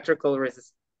and the electrical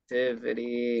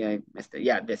resistivity. I missed it.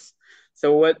 Yeah, this.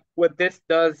 So what this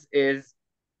does is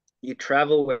you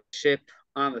travel with a ship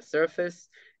on the surface,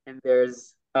 and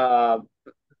there's a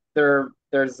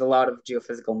lot of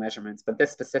geophysical measurements, but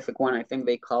this specific one, I think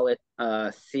they call it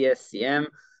CSCM,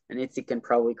 and Itzi can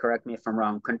probably correct me if I'm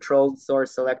wrong, controlled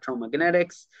source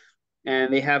electromagnetics,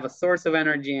 and they have a source of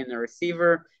energy and a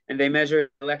receiver, and they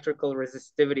measure electrical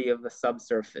resistivity of the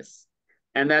subsurface.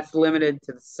 And that's limited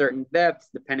to certain depths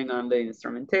depending on the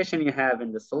instrumentation you have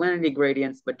and the salinity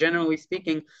gradients. But generally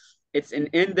speaking, it's an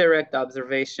indirect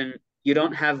observation. You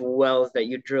don't have wells that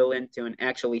you drill into and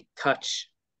actually touch,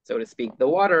 so to speak, the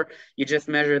water. You just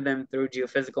measure them through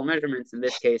geophysical measurements, in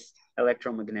this case,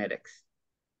 electromagnetics.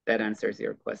 That answers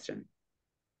your question.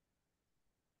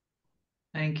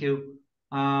 Thank you.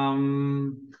 I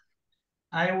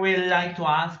will like to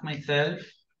ask myself,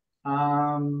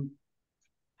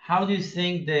 how do you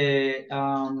think the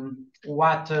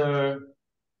water,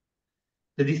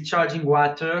 the discharging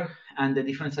water and the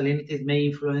different salinities may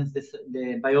influence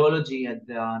the biology and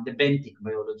the benthic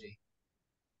biology?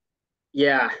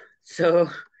 Yeah, so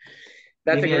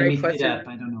that's Maybe a I great mixed it question. up,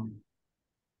 I don't know.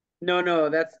 No,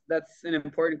 that's an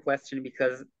important question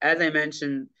because, as I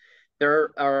mentioned,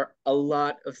 there are a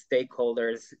lot of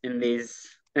stakeholders in this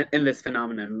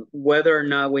phenomenon. Whether or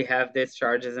not we have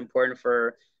discharge is important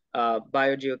for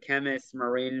biogeochemists,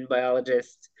 marine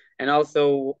biologists, and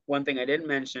also one thing I didn't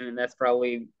mention, and that's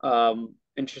probably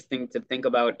interesting to think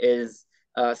about, is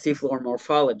seafloor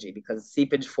morphology, because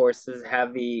seepage forces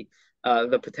have the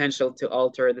potential to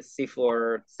alter the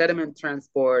seafloor sediment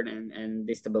transport and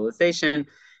destabilization.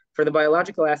 For the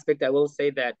biological aspect, I will say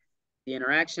that the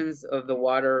interactions of the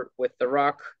water with the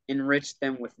rock enrich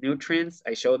them with nutrients.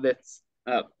 I showed this.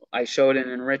 I showed an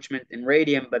enrichment in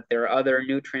radium, but there are other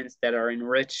nutrients that are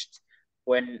enriched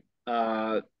when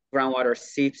groundwater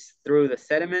seeps through the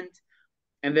sediment,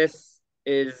 and this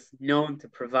is known to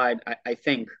provide. I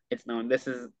think it's known. This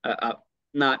is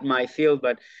not my field,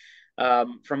 but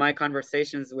from my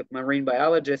conversations with marine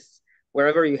biologists,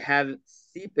 wherever you have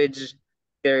seepage,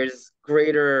 there's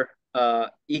greater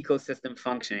ecosystem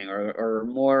functioning or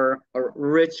more or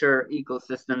richer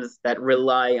ecosystems that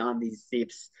rely on these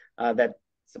seeps that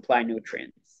supply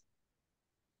nutrients.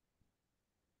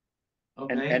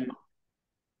 Okay. And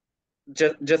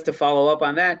just to follow up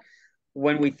on that,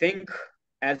 when we think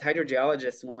as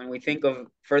hydrogeologists, when we think of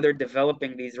further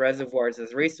developing these reservoirs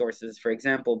as resources, for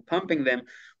example, pumping them,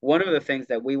 one of the things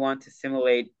that we want to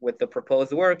simulate with the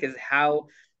proposed work is how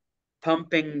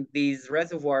pumping these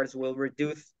reservoirs will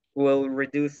reduce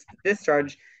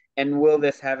discharge, and will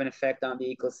this have an effect on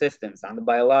the ecosystems, on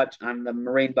the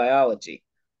marine biology.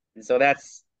 And so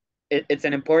it's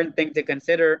an important thing to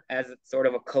consider as sort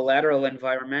of a collateral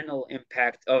environmental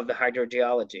impact of the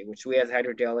hydrogeology, which we as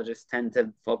hydrogeologists tend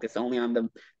to focus only on the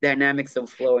dynamics of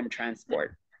flow and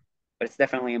transport, but it's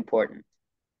definitely important.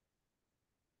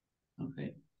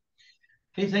 Okay.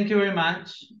 Okay, thank you very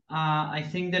much. I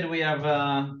think that we are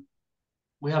a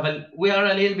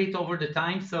little bit over the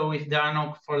time, so if there are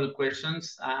no further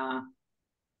questions,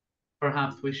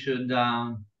 perhaps we should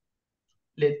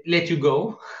let you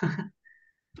go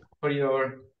for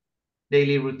your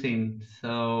daily routine.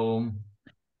 So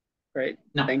Great.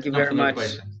 no, Thank you no very further much.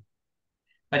 questions.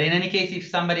 But in any case, if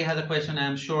somebody has a question,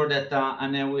 I'm sure that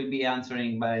Anna will be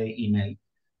answering by email.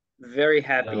 Very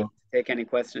happy to take any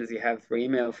questions you have through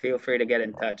email. Feel free to get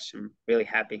in touch. I'm really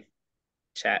happy to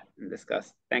chat and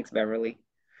discuss. Thanks, Beverly.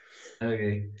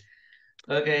 Okay.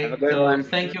 Okay. Have a good So one.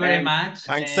 thank you very much.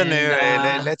 Thanks,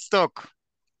 And let's talk.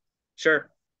 Sure.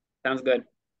 Sounds good.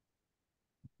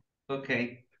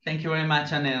 okay. Thank you very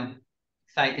much, Anel.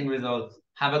 Exciting results.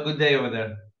 Have a good day over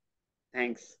there.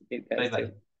 Thanks. You guys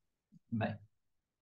too. Bye.